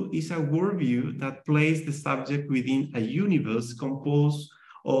 voodoo is a worldview that places the subject within a universe composed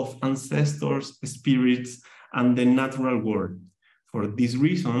of ancestors, spirits, and the natural world. For these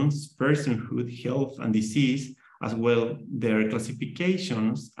reasons, personhood, health, and disease, as well their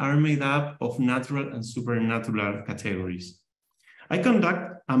classifications, are made up of natural and supernatural categories. I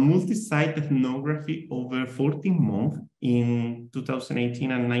conduct a multi-site ethnography over 14 months in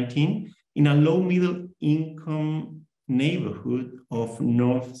 2018 and 19 in a low-middle income neighborhood of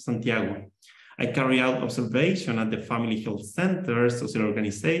North Santiago. I carry out observation at the family health centers, social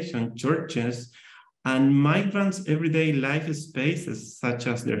organizations, churches, and migrants' everyday life spaces, such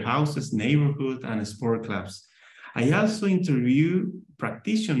as their houses, neighborhood, and sport clubs. I also interview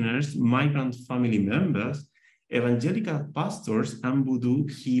practitioners, migrant family members, evangelical pastors, and voodoo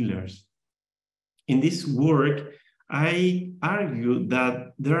healers. In this work, I argue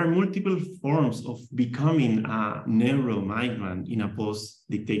that there are multiple forms of becoming a neuro-migrant in a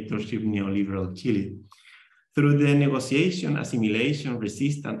post-dictatorship neoliberal Chile. Through the negotiation, assimilation,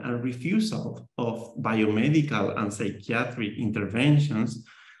 resistance, and refusal of biomedical and psychiatric interventions,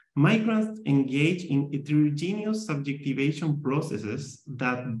 migrants engage in heterogeneous subjectivation processes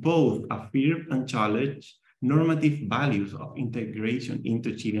that both affirm and challenge normative values of integration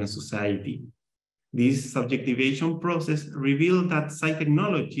into Chilean society. This subjectivation process revealed that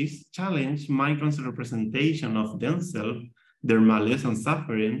psychologists challenge migrants' representation of themselves, their malice and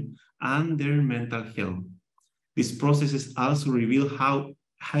suffering, and their mental health. These processes also reveal how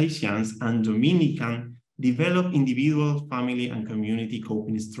Haitians and Dominicans develop individual, family, and community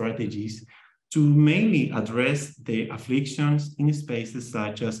coping strategies to mainly address the afflictions in spaces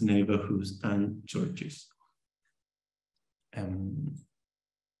such as neighborhoods and churches.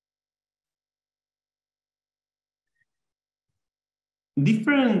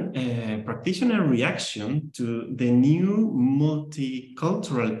 Different practitioner reaction to the new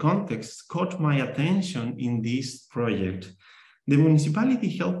multicultural context caught my attention in this project. The municipality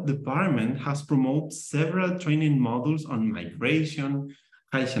health department has promoted several training modules on migration,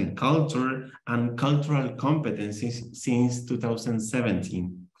 Haitian culture, and cultural competencies since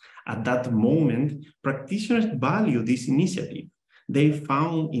 2017. At that moment, practitioners valued this initiative. They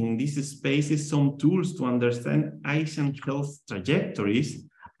found in these spaces some tools to understand Haitian health trajectories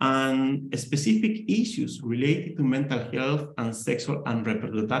and specific issues related to mental health and sexual and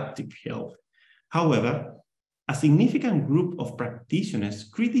reproductive health. However, a significant group of practitioners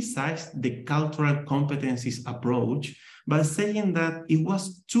criticized the cultural competencies approach by saying that it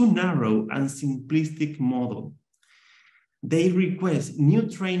was too narrow and simplistic model. They request new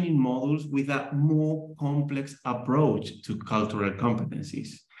training models with a more complex approach to cultural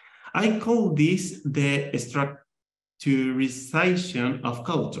competencies. I call this the structurization of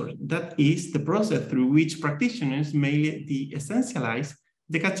culture. That is the process through which practitioners may de-essentialize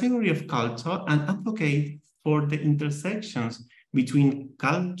the category of culture and advocate for the intersections between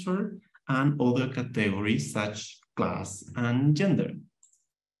culture and other categories such as class and gender.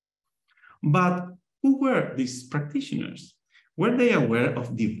 But who were these practitioners? Were they aware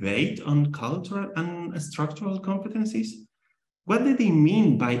of debate on cultural and structural competencies? What did they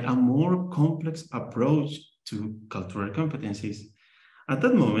mean by a more complex approach to cultural competencies? At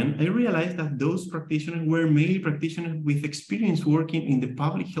that moment, I realized that those practitioners were mainly practitioners with experience working in the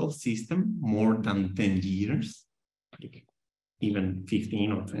public health system more than 10 years, like even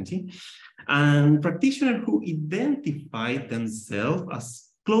 15 or 20, and practitioners who identified themselves as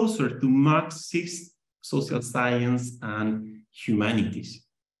closer to Marxist social science and humanities.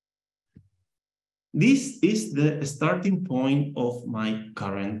 This is the starting point of my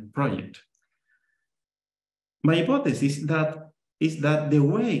current project. My hypothesis is that the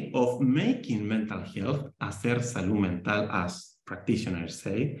way of making mental health, hacer salud mental, as practitioners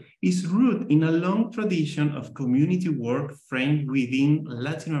say, is rooted in a long tradition of community work framed within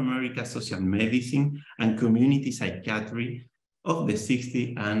Latin America social medicine and community psychiatry of the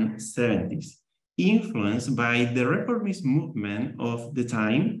 60s and 70s, influenced by the reformist movement of the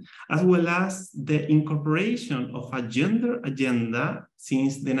time, as well as the incorporation of a gender agenda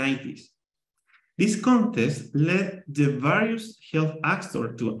since the 90s. This context led the various health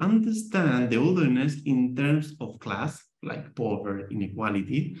actors to understand the otherness in terms of class, like poverty,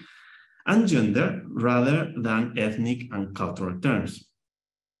 inequality, and gender, rather than ethnic and cultural terms.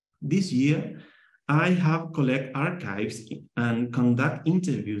 This year, I have collected archives and conduct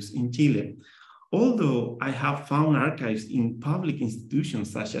interviews in Chile Although I have found archives in public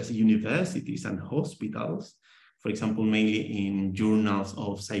institutions such as universities and hospitals, for example, mainly in journals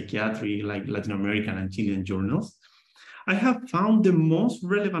of psychiatry like Latin American and Chilean journals, I have found the most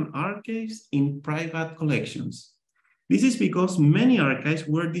relevant archives in private collections. This is because many archives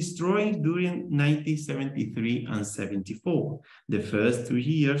were destroyed during 1973 and 74, the first 2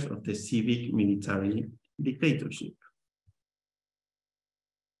 years of the civic military dictatorship.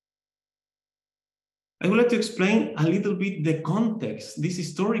 I would like to explain a little bit the context, this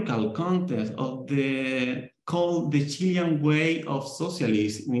historical context of called the Chilean way of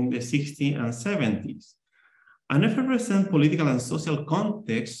socialism in the 60s and 70s. An effervescent political and social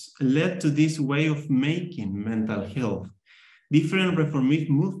context led to this way of making mental health. Different reformist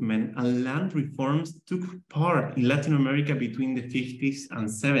movements and land reforms took part in Latin America between the 50s and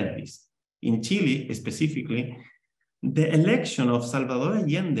 70s. In Chile, specifically, the election of Salvador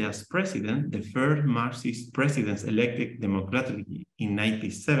Allende as president, the first Marxist president elected democratically in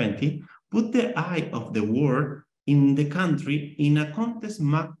 1970, put the eye of the world in the country in a context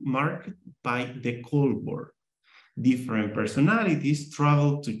marked by the Cold War. Different personalities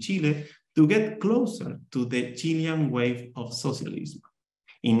traveled to Chile to get closer to the Chilean wave of socialism.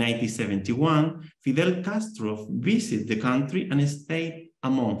 In 1971, Fidel Castro visited the country and stayed a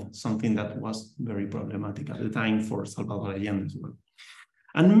month, something that was very problematic at the time for Salvador Allende as well.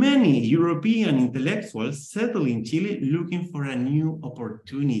 And many European intellectuals settled in Chile looking for a new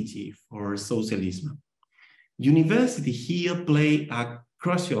opportunity for socialism. University here played a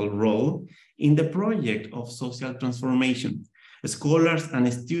crucial role in the project of social transformation. Scholars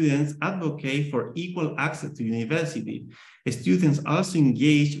and students advocate for equal access to university. Students also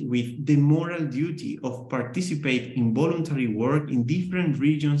engage with the moral duty of participate in voluntary work in different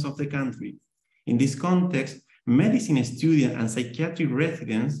regions of the country. In this context, medicine students and psychiatry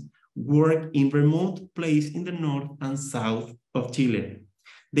residents work in remote places in the north and south of Chile.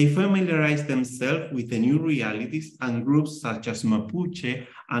 They familiarize themselves with the new realities and groups such as Mapuche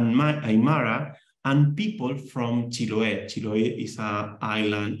and Aymara and people from Chiloé. Chiloé is an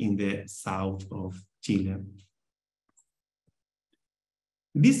island in the south of Chile.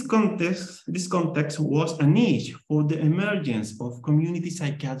 This context was a niche for the emergence of community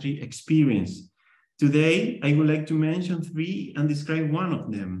psychiatry experience. Today, I would like to mention 3 and describe one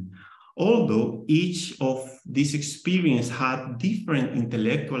of them. Although each of these experiences had different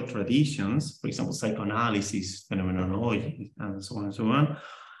intellectual traditions, for example, psychoanalysis, phenomenology, and so on,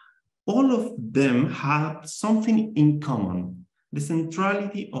 all of them have something in common: the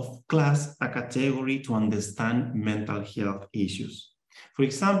centrality of class, a category to understand mental health issues. For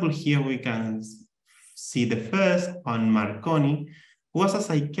example, here we can see the first on Marconi, who was a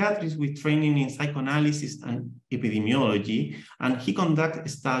psychiatrist with training in psychoanalysis and epidemiology, and he conducted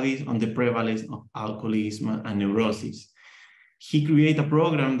studies on the prevalence of alcoholism and neurosis. He created a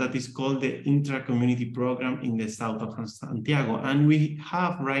program that is called the Intra-Community Program in the south of Santiago, and we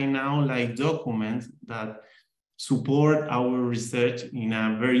have right now like documents that support our research in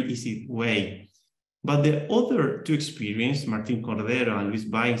a very easy way. But the other 2 experiences, Martín Cordero and Luis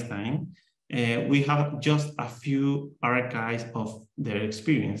Weinstein, we have just a few archives of their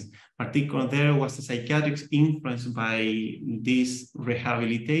experience. Martín Cordero was a psychiatrist influenced by this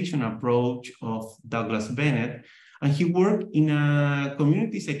rehabilitation approach of Douglas Bennett, and he worked in a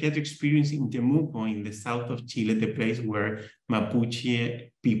community psychiatric experience in Temuco in the south of Chile, the place where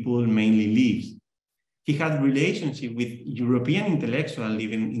Mapuche people mainly live. He had relationship with European intellectuals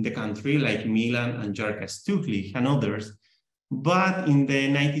living in the country like Milan and Jarka Stuchlik and others. But in the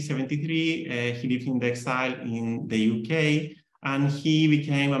 1973, he lived in exile in the UK, and he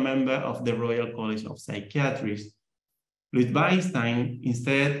became a member of the Royal College of Psychiatrists. Luis Weinstein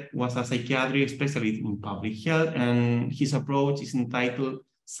instead was a psychiatric specialist in public health, and his approach is entitled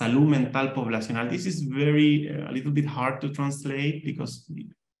Salud Mental Poblacional. This is a little bit hard to translate because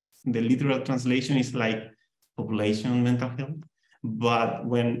the literal translation is like population mental health. But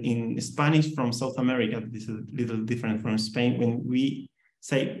when in Spanish from South America, this is a little different from Spain, when we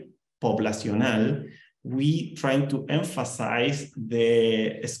say poblacional, we try to emphasize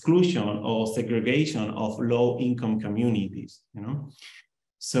the exclusion or segregation of low-income communities, you know?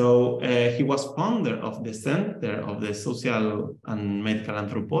 So he was founder of the Center of the Social and Medical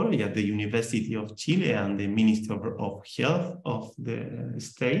Anthropology at the University of Chile and the Ministry of Health of the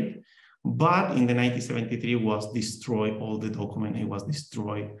state. But in the 1973 was destroyed, all the document, it was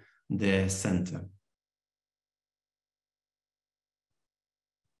destroyed, the center.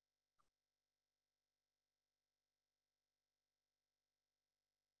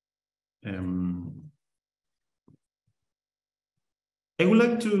 I would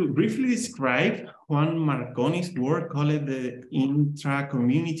like to briefly describe Juan Marconi's work called the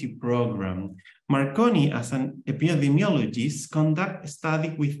Intra-Community Program. Marconi, as an epidemiologist, conduct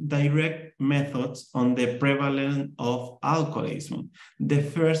study with direct methods on the prevalence of alcoholism, the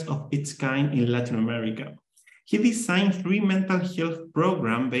first of its kind in Latin America. He designed 3 mental health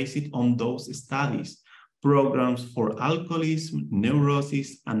programs based on those studies, programs for alcoholism,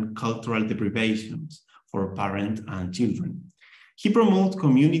 neurosis, and cultural deprivations for parents and children. He promotes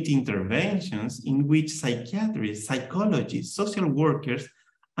community interventions in which psychiatrists, psychologists, social workers,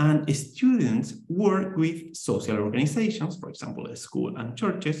 and students work with social organizations, for example, schools and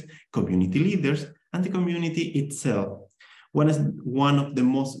churches, community leaders, and the community itself. One of the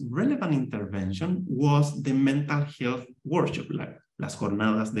most relevant interventions was the mental health workshop, like las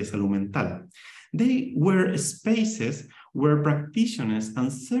jornadas de salud mental. They were spaces where practitioners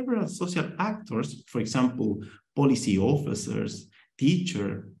and several social actors, for example, policy officers,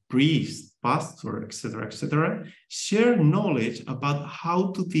 teacher, priest, pastor, etc., share knowledge about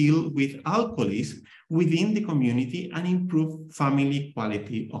how to deal with alcoholism within the community and improve family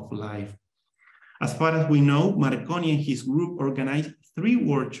quality of life. As far as we know, Marconi and his group organized 3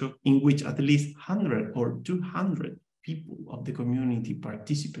 workshops in which at least 100 or 200 people of the community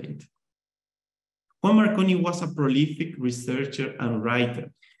participate. Juan Marconi was a prolific researcher and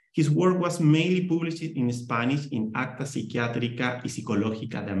writer. His work was mainly published in Spanish in Acta Psiquiátrica y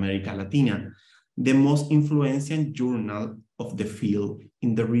Psicológica de América Latina, the most influential journal of the field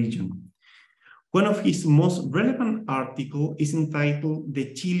in the region. One of his most relevant articles is entitled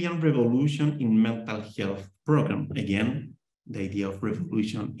The Chilean Revolution in Mental Health Program. Again, the idea of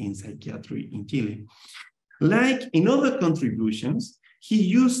revolution in psychiatry in Chile. Like in other contributions, he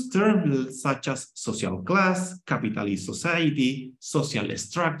used terms such as social class, capitalist society, social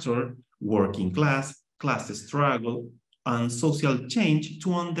structure, working class, class struggle, and social change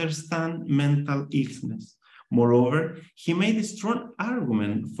to understand mental illness. Moreover, he made a strong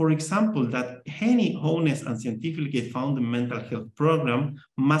argument, for example, that any honest and scientifically founded mental health program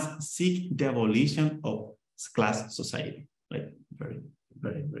must seek the abolition of class society. Like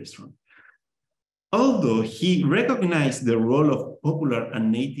very strong. Although he recognized the role of popular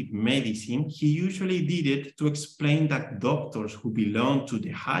and native medicine, he usually did it to explain that doctors who belong to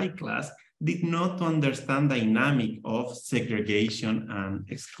the high class did not understand the dynamic of segregation and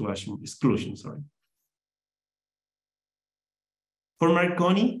exclusion. For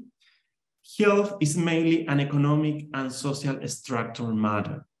Marconi, health is mainly an economic and social structural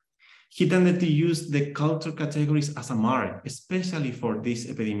matter. He tended to use the cultural categories as a mark, especially for this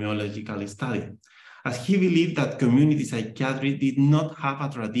epidemiological study, as he believed that community psychiatry did not have a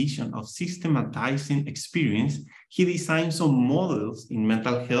tradition of systematizing experience. He designed some models in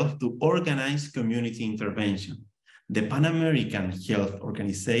mental health to organize community intervention. The Pan American Health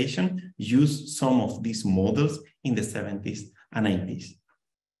Organization used some of these models in the 70s and 80s.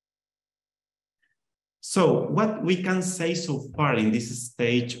 So what we can say so far in this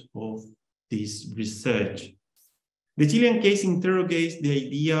stage of this research: the Chilean case interrogates the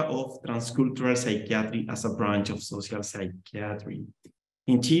idea of transcultural psychiatry as a branch of social psychiatry.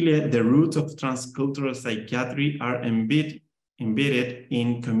 In Chile, the roots of transcultural psychiatry are embedded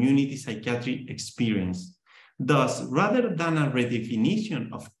in community psychiatry experience. Thus, rather than a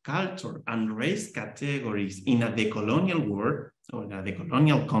redefinition of culture and race categories in a decolonial world or in a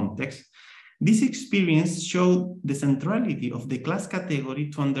decolonial context, this experience showed the centrality of the class category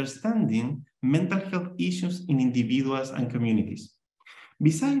to understanding mental health issues in individuals and communities.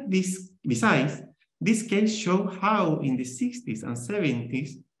 Besides, this case showed how in the 60s and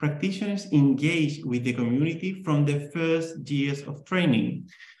 70s, practitioners engaged with the community from the first years of training,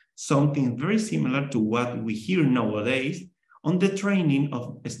 something very similar to what we hear nowadays on the training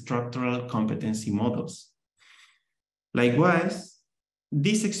of structural competency models. Likewise,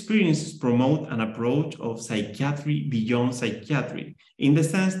 these experiences promote an approach of psychiatry beyond psychiatry, in the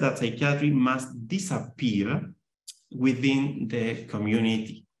sense that psychiatry must disappear within the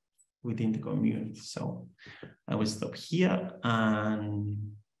community. So I will stop here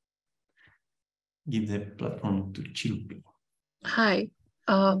and give the platform to SHILPI. Hi.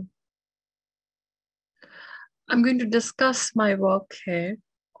 I'm going to discuss my work here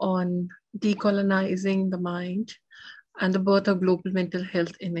on decolonizing the mind and the birth of global mental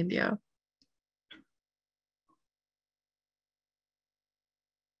health in India.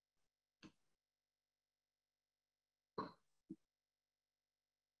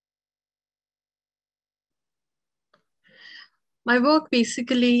 My work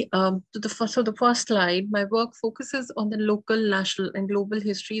basically, the first slide, my work focuses on the local, national, and global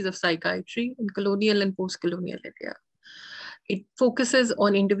histories of psychiatry in colonial and post-colonial India. It focuses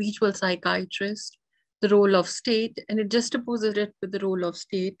on individual psychiatrists, the role of state, and it juxtaposes it with the role of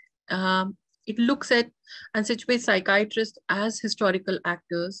state. It looks at and situates psychiatrists as historical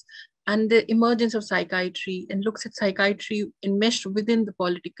actors and the emergence of psychiatry, and looks at psychiatry enmeshed within the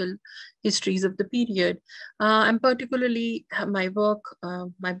political histories of the period. And particularly my book,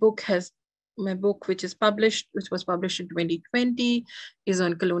 which was published in 2020, is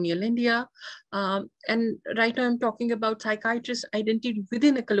on colonial India. And right now I'm talking about psychiatrist identity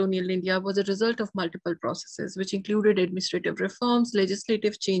within a colonial India was a result of multiple processes, which included administrative reforms,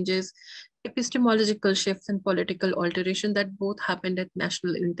 legislative changes, epistemological shifts, and political alteration that both happened at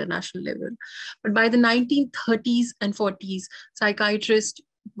national and international level. But by the 1930s and 40s, psychiatrists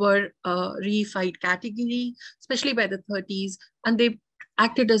were a reified category, especially by the 30s, and they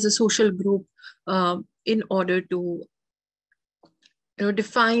acted as a social group in order to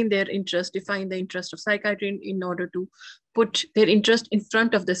define the interest of psychiatry in order to put their interest in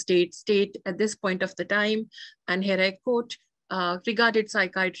front of the state. State at this point of the time, and here I quote, regarded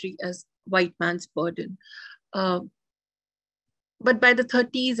psychiatry as white man's burden. But by the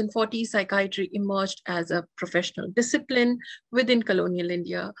 30s and 40s, psychiatry emerged as a professional discipline within colonial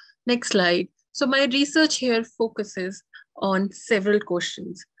India. Next slide. So my research here focuses on several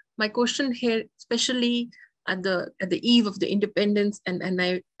questions. My question here, especially at the eve of the independence, and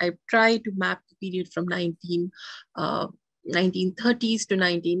I try to map the period from 1930s to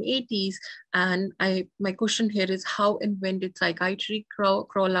 1980s. And my question here is, how and when did psychiatry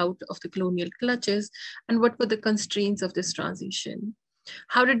crawl out of the colonial clutches, and what were the constraints of this transition?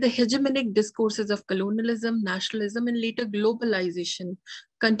 How did the hegemonic discourses of colonialism, nationalism, and later globalization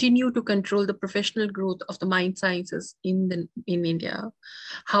continue to control the professional growth of the mind sciences in India?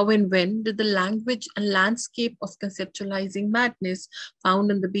 How and when did the language and landscape of conceptualizing madness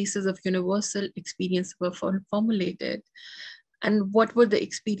found on the basis of universal experience were formulated? And what were the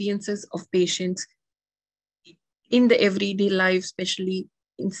experiences of patients in the everyday life, especially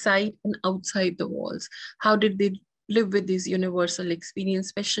inside and outside the walls? How did they live with this universal experience,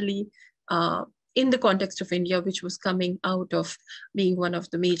 especially in the context of India, which was coming out of being one of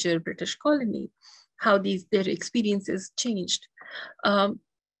the major British colony? How their experiences changed?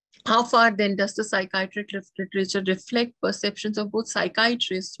 How far then does the psychiatric literature reflect perceptions of both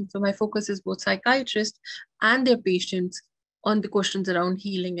psychiatrists? So my focus is both psychiatrists and their patients on the questions around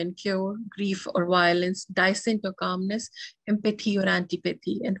healing and cure, grief or violence, dissent or calmness, empathy or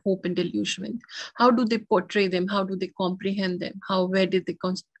antipathy, and hope and delusion. How do they portray them? How do they comprehend them? Where did they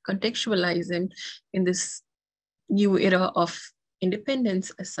contextualize them in this new era of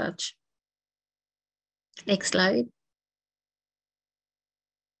independence as such? Next slide.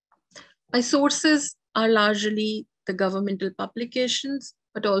 My sources are largely the governmental publications,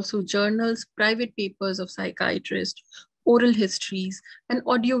 but also journals, private papers of psychiatrists, oral histories, and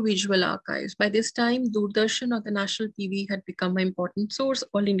audiovisual archives. By this time, Doordarshan or the national TV had become an important source.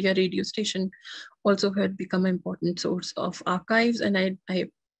 All India radio station also had become an important source of archives, and I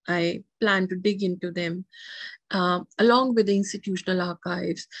plan to dig into them along with the institutional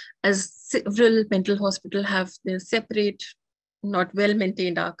archives, as several mental hospitals have their separate, not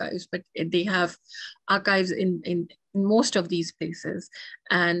well-maintained archives, but they have archives in most of these places.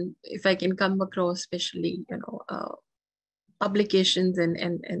 And if I can come across, especially, publications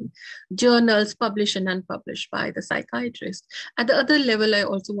and journals published and unpublished by the psychiatrist. At the other level, I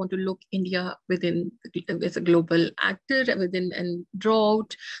also want to look India as a global actor within and draw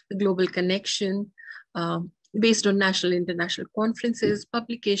out the global connection based on national, international conferences,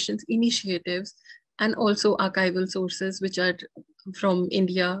 publications, initiatives, and also archival sources, which are from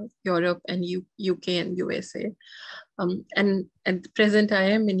India, Europe, and UK and USA. And at the present, I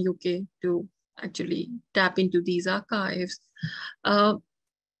am in UK to actually tap into these archives.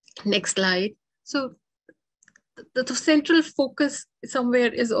 Next slide. So the central focus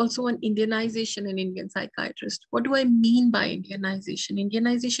somewhere is also on Indianization and Indian psychiatrists. What do I mean by Indianization?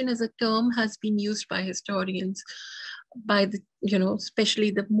 Indianization as a term has been used by historians by the, especially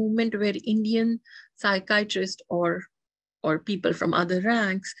the movement where Indian psychiatrists or people from other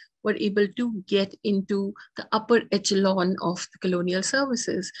ranks were able to get into the upper echelon of the colonial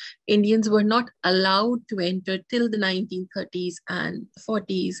services. Indians were not allowed to enter till the 1930s and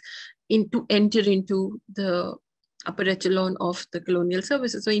 40s to enter into the upper echelon of the colonial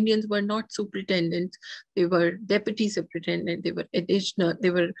services. So Indians were not superintendents; they were deputy superintendent. They were additional.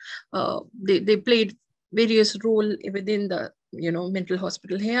 They were they played various roles within the mental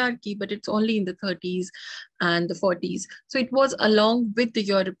hospital hierarchy, but it's only in the 30s and the 40s. So it was along with the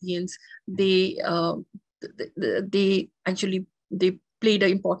Europeans, they played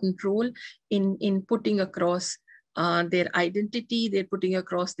an important role in putting across their identity, they're putting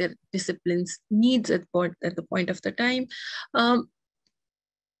across their discipline's needs at the point of the time.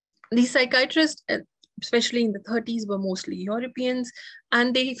 These psychiatrists, especially in the 30s, were mostly Europeans,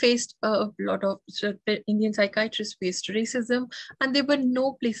 and they faced a lot of, Indian psychiatrists faced racism, and there were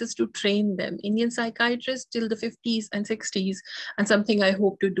no places to train them. Indian psychiatrists till the 50s and 60s, and something I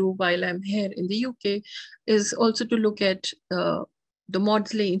hope to do while I'm here in the UK, is also to look at the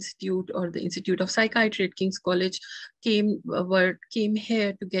Mognieh Institute or the Institute of Psychiatry at King's College came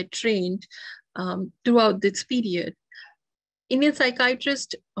here to get trained throughout this period. Indian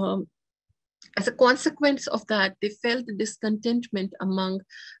psychiatrists, as a consequence of that, they felt the discontentment among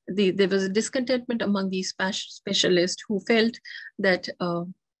there was a discontentment among these specialists who felt that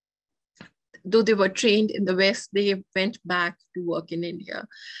though they were trained in the West, they went back to work in India,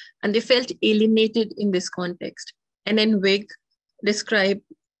 and they felt alienated in this context. And then Wig, described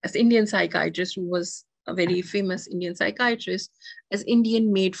as Indian psychiatrist, who was a very famous Indian psychiatrist, as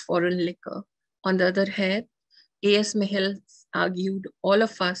Indian made foreign liquor. On the other hand, A.S. Mahel argued, all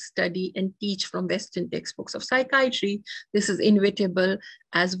of us study and teach from Western textbooks of psychiatry. This is inevitable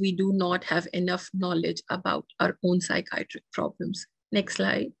as we do not have enough knowledge about our own psychiatric problems. Next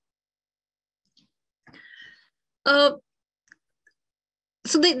slide. So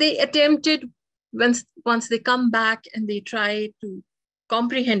they attempted, once they come back and they try to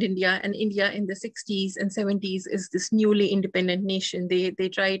comprehend India, and India in the 60s and 70s is this newly independent nation. They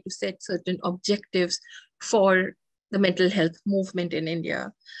try to set certain objectives for the mental health movement in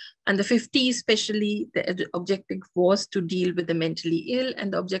India. And the 50s especially, the objective was to deal with the mentally ill,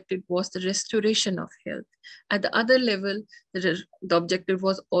 and the objective was the restoration of health. At the other level, the objective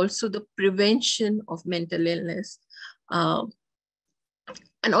was also the prevention of mental illness, and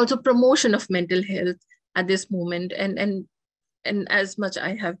also promotion of mental health at this moment. And as much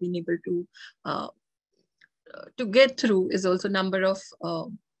I have been able to get through is also number of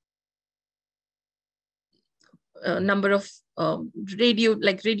radio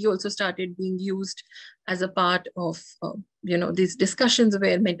also started being used as a part of these discussions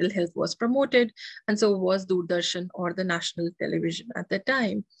where mental health was promoted, and so was Doordarshan or the national television at the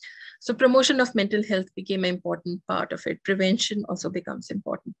time. So promotion of mental health became an important part of it. Prevention also becomes an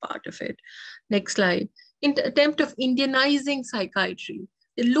important part of it. Next slide. In the attempt of Indianizing psychiatry,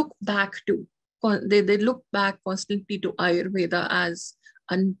 they look back constantly to Ayurveda as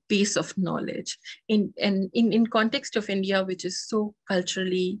a base of knowledge. In context of India, which is so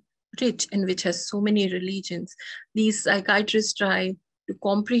culturally rich and which has so many religions, these psychiatrists try to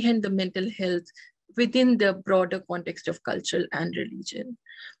comprehend the mental health within the broader context of culture and religion.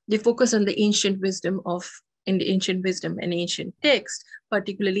 They focus on the ancient wisdom and ancient text.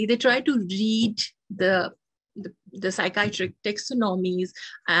 Particularly, they try to read the psychiatric taxonomies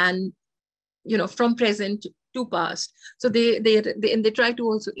and from present to past. So they try to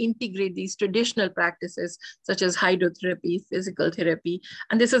also integrate these traditional practices such as hydrotherapy, physical therapy,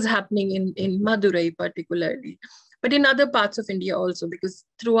 and this is happening in Madurai particularly. But in other parts of India also, because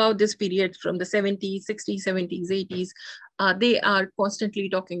throughout this period from the 70s, 60s, 70s, 80s, they are constantly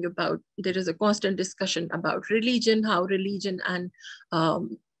talking about, there is a constant discussion about religion, how religion and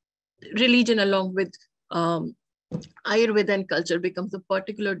religion along with Ayurveda and culture becomes a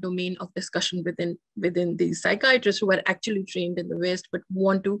particular domain of discussion within these psychiatrists who are actually trained in the West, but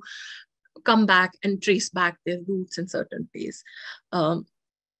want to come back and trace back their roots in certain ways.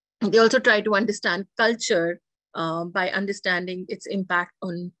 They also try to understand culture by understanding its impact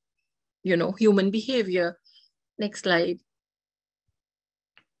on, human behavior. Next slide.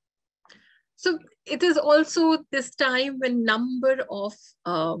 So it is also this time when number of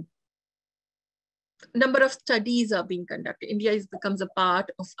studies are being conducted. India becomes a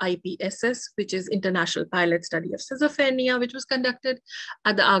part of IPSS, which is International Pilot Study of Schizophrenia, which was conducted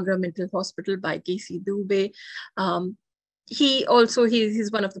at the Agra Mental Hospital by K.C. Dubey. He's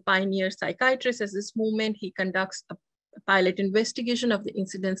one of the pioneer psychiatrists at this moment. He conducts a pilot investigation of the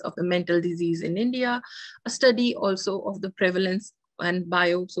incidence of the mental disease in India, a study also of the prevalence and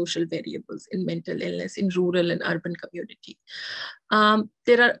biosocial variables in mental illness in rural and urban community.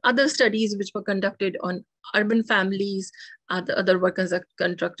 There are other studies which were conducted on urban families, other work is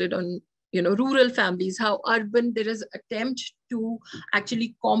conducted on rural families, how urban, there is attempt to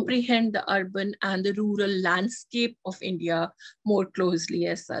actually comprehend the urban and the rural landscape of India more closely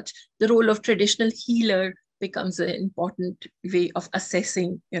as such. The role of traditional healer becomes an important way of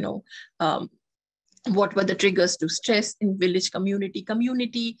assessing, what were the triggers to stress in village community.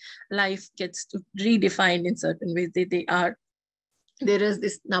 Community life gets to redefined in certain ways. There is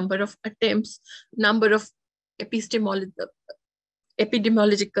this number of attempts, number of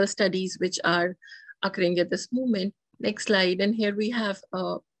epidemiological studies which are occurring at this moment. Next slide. And here we have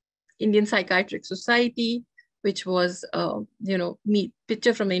Indian Psychiatric Society, which was,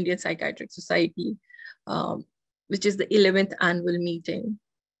 picture from Indian Psychiatric Society, which is the 11th annual meeting.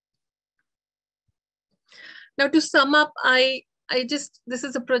 Now, to sum up, this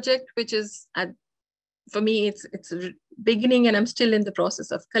is a project which is, for me, it's a beginning, and I'm still in the process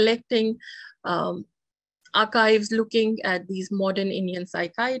of collecting archives, looking at these modern Indian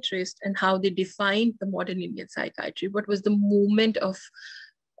psychiatrists and how they defined the modern Indian psychiatry. What was the movement of,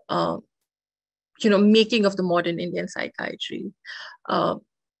 making of the modern Indian psychiatry?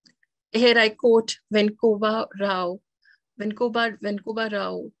 Here I quote Venkoba Rao. Venkoba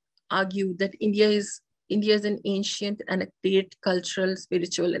Rao argued that India is an ancient and a great cultural,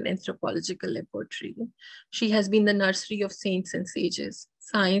 spiritual, and anthropological laboratory. She has been the nursery of saints and sages,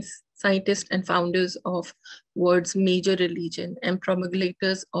 scientists and founders of world's major religion, and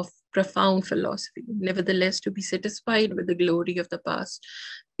promulgators of profound philosophy. Nevertheless, to be satisfied with the glory of the past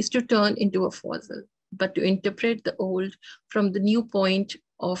is to turn into a fossil, but to interpret the old from the new point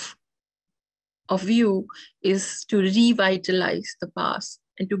of view is to revitalize the past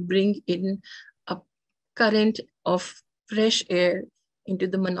and to bring in a current of fresh air into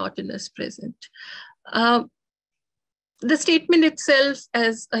the monotonous present. The statement itself,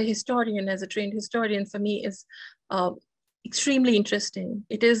 as a historian, as a trained historian, for me is extremely interesting.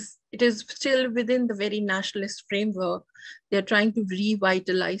 It is still within the very nationalist framework. They're trying to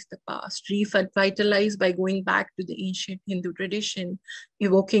revitalize the past, revitalize by going back to the ancient Hindu tradition,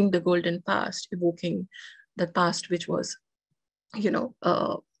 evoking the golden past, evoking the past which was,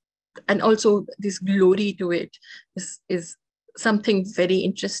 and also this glory to it is something very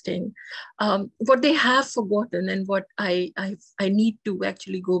interesting. What they have forgotten, and what I need to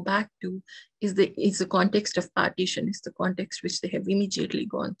actually go back to, is the context of partition, is the context which they have immediately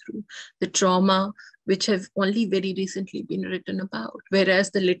gone through, the trauma which have only very recently been written about,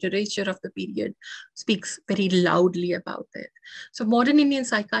 whereas the literature of the period speaks very loudly about it. So modern Indian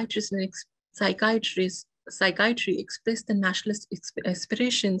psychiatrists and psychiatry expressed the nationalist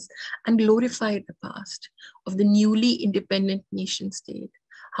aspirations and glorified the past of the newly independent nation state.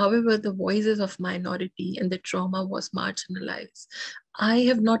 However, the voices of minority and the trauma was marginalized. I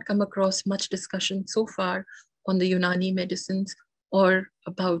have not come across much discussion so far on the Unani medicines or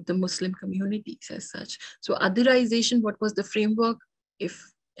about the Muslim communities as such. So otherization, what was the framework?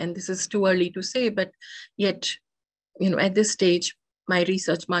 And this is too early to say, but yet, at this stage, my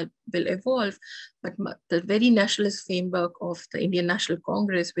research will evolve, but the very nationalist framework of the Indian National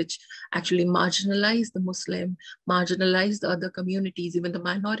Congress, which actually marginalized the Muslim, marginalized the other communities, even the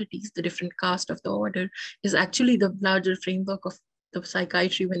minorities, the different caste of the order, is actually the larger framework of the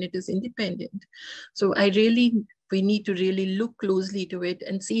psychiatry when it is independent. So we need to really look closely to it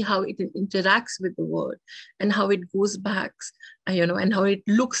and see how it interacts with the world and how it goes back, and how it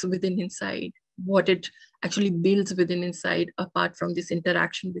looks within inside, what it actually builds within inside, apart from this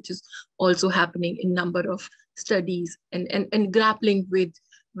interaction, which is also happening in number of studies and grappling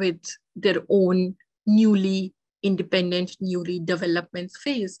with their own newly independent, newly development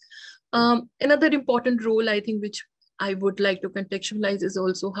phase. Another important role, I think, which I would like to contextualize is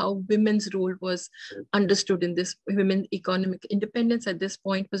also how women's role was understood in this. Women's economic independence at this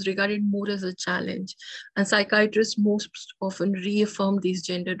point was regarded more as a challenge, and psychiatrists most often reaffirmed these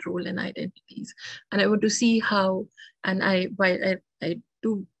gendered role and identities. And I want to see how, and I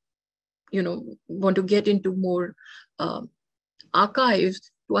do, want to get into more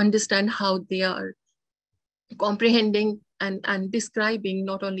archives to understand how they are comprehending and describing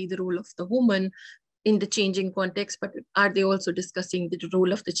not only the role of the woman in the changing context, but are they also discussing the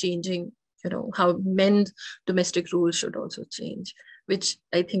role of the changing, how men's domestic roles should also change, which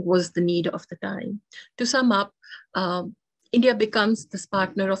I think was the need of the time. To sum up, India becomes this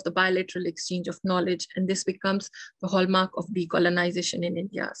partner of the bilateral exchange of knowledge, and this becomes the hallmark of decolonization in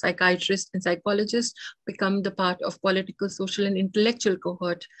India. Psychiatrists and psychologists become the part of political, social, and intellectual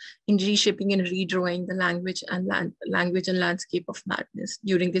cohort in reshaping and redrawing the language and landscape of madness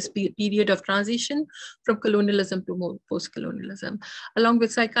during this period of transition from colonialism to post-colonialism. Along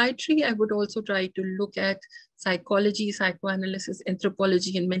with psychiatry, I would also try to look at psychology, psychoanalysis,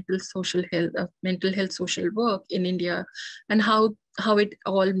 anthropology, and mental health social work in India, and how it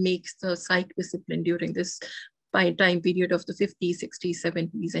all makes the psych discipline during this time period of the 50s, 60s,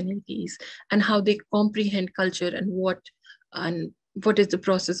 70s, and 80s, and how they comprehend culture and what is the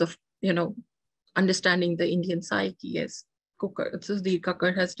process of understanding the Indian psyche, as Sudhir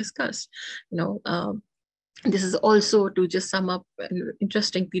Kakkar has discussed. This is also, to just sum up, an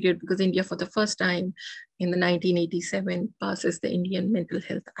interesting period because India, for the first time in the 1987, passes the Indian Mental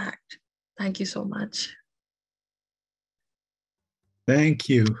Health Act. Thank you so much. Thank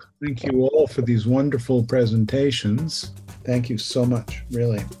you. Thank you all for these wonderful presentations. Thank you so much,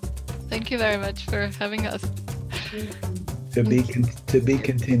 really. Thank you very much for having us. To be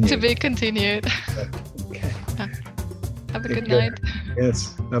continued. To be continued. Okay. Have a good night.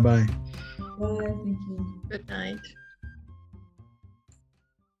 Yes. Bye-bye. Bye. Thank you. Good night.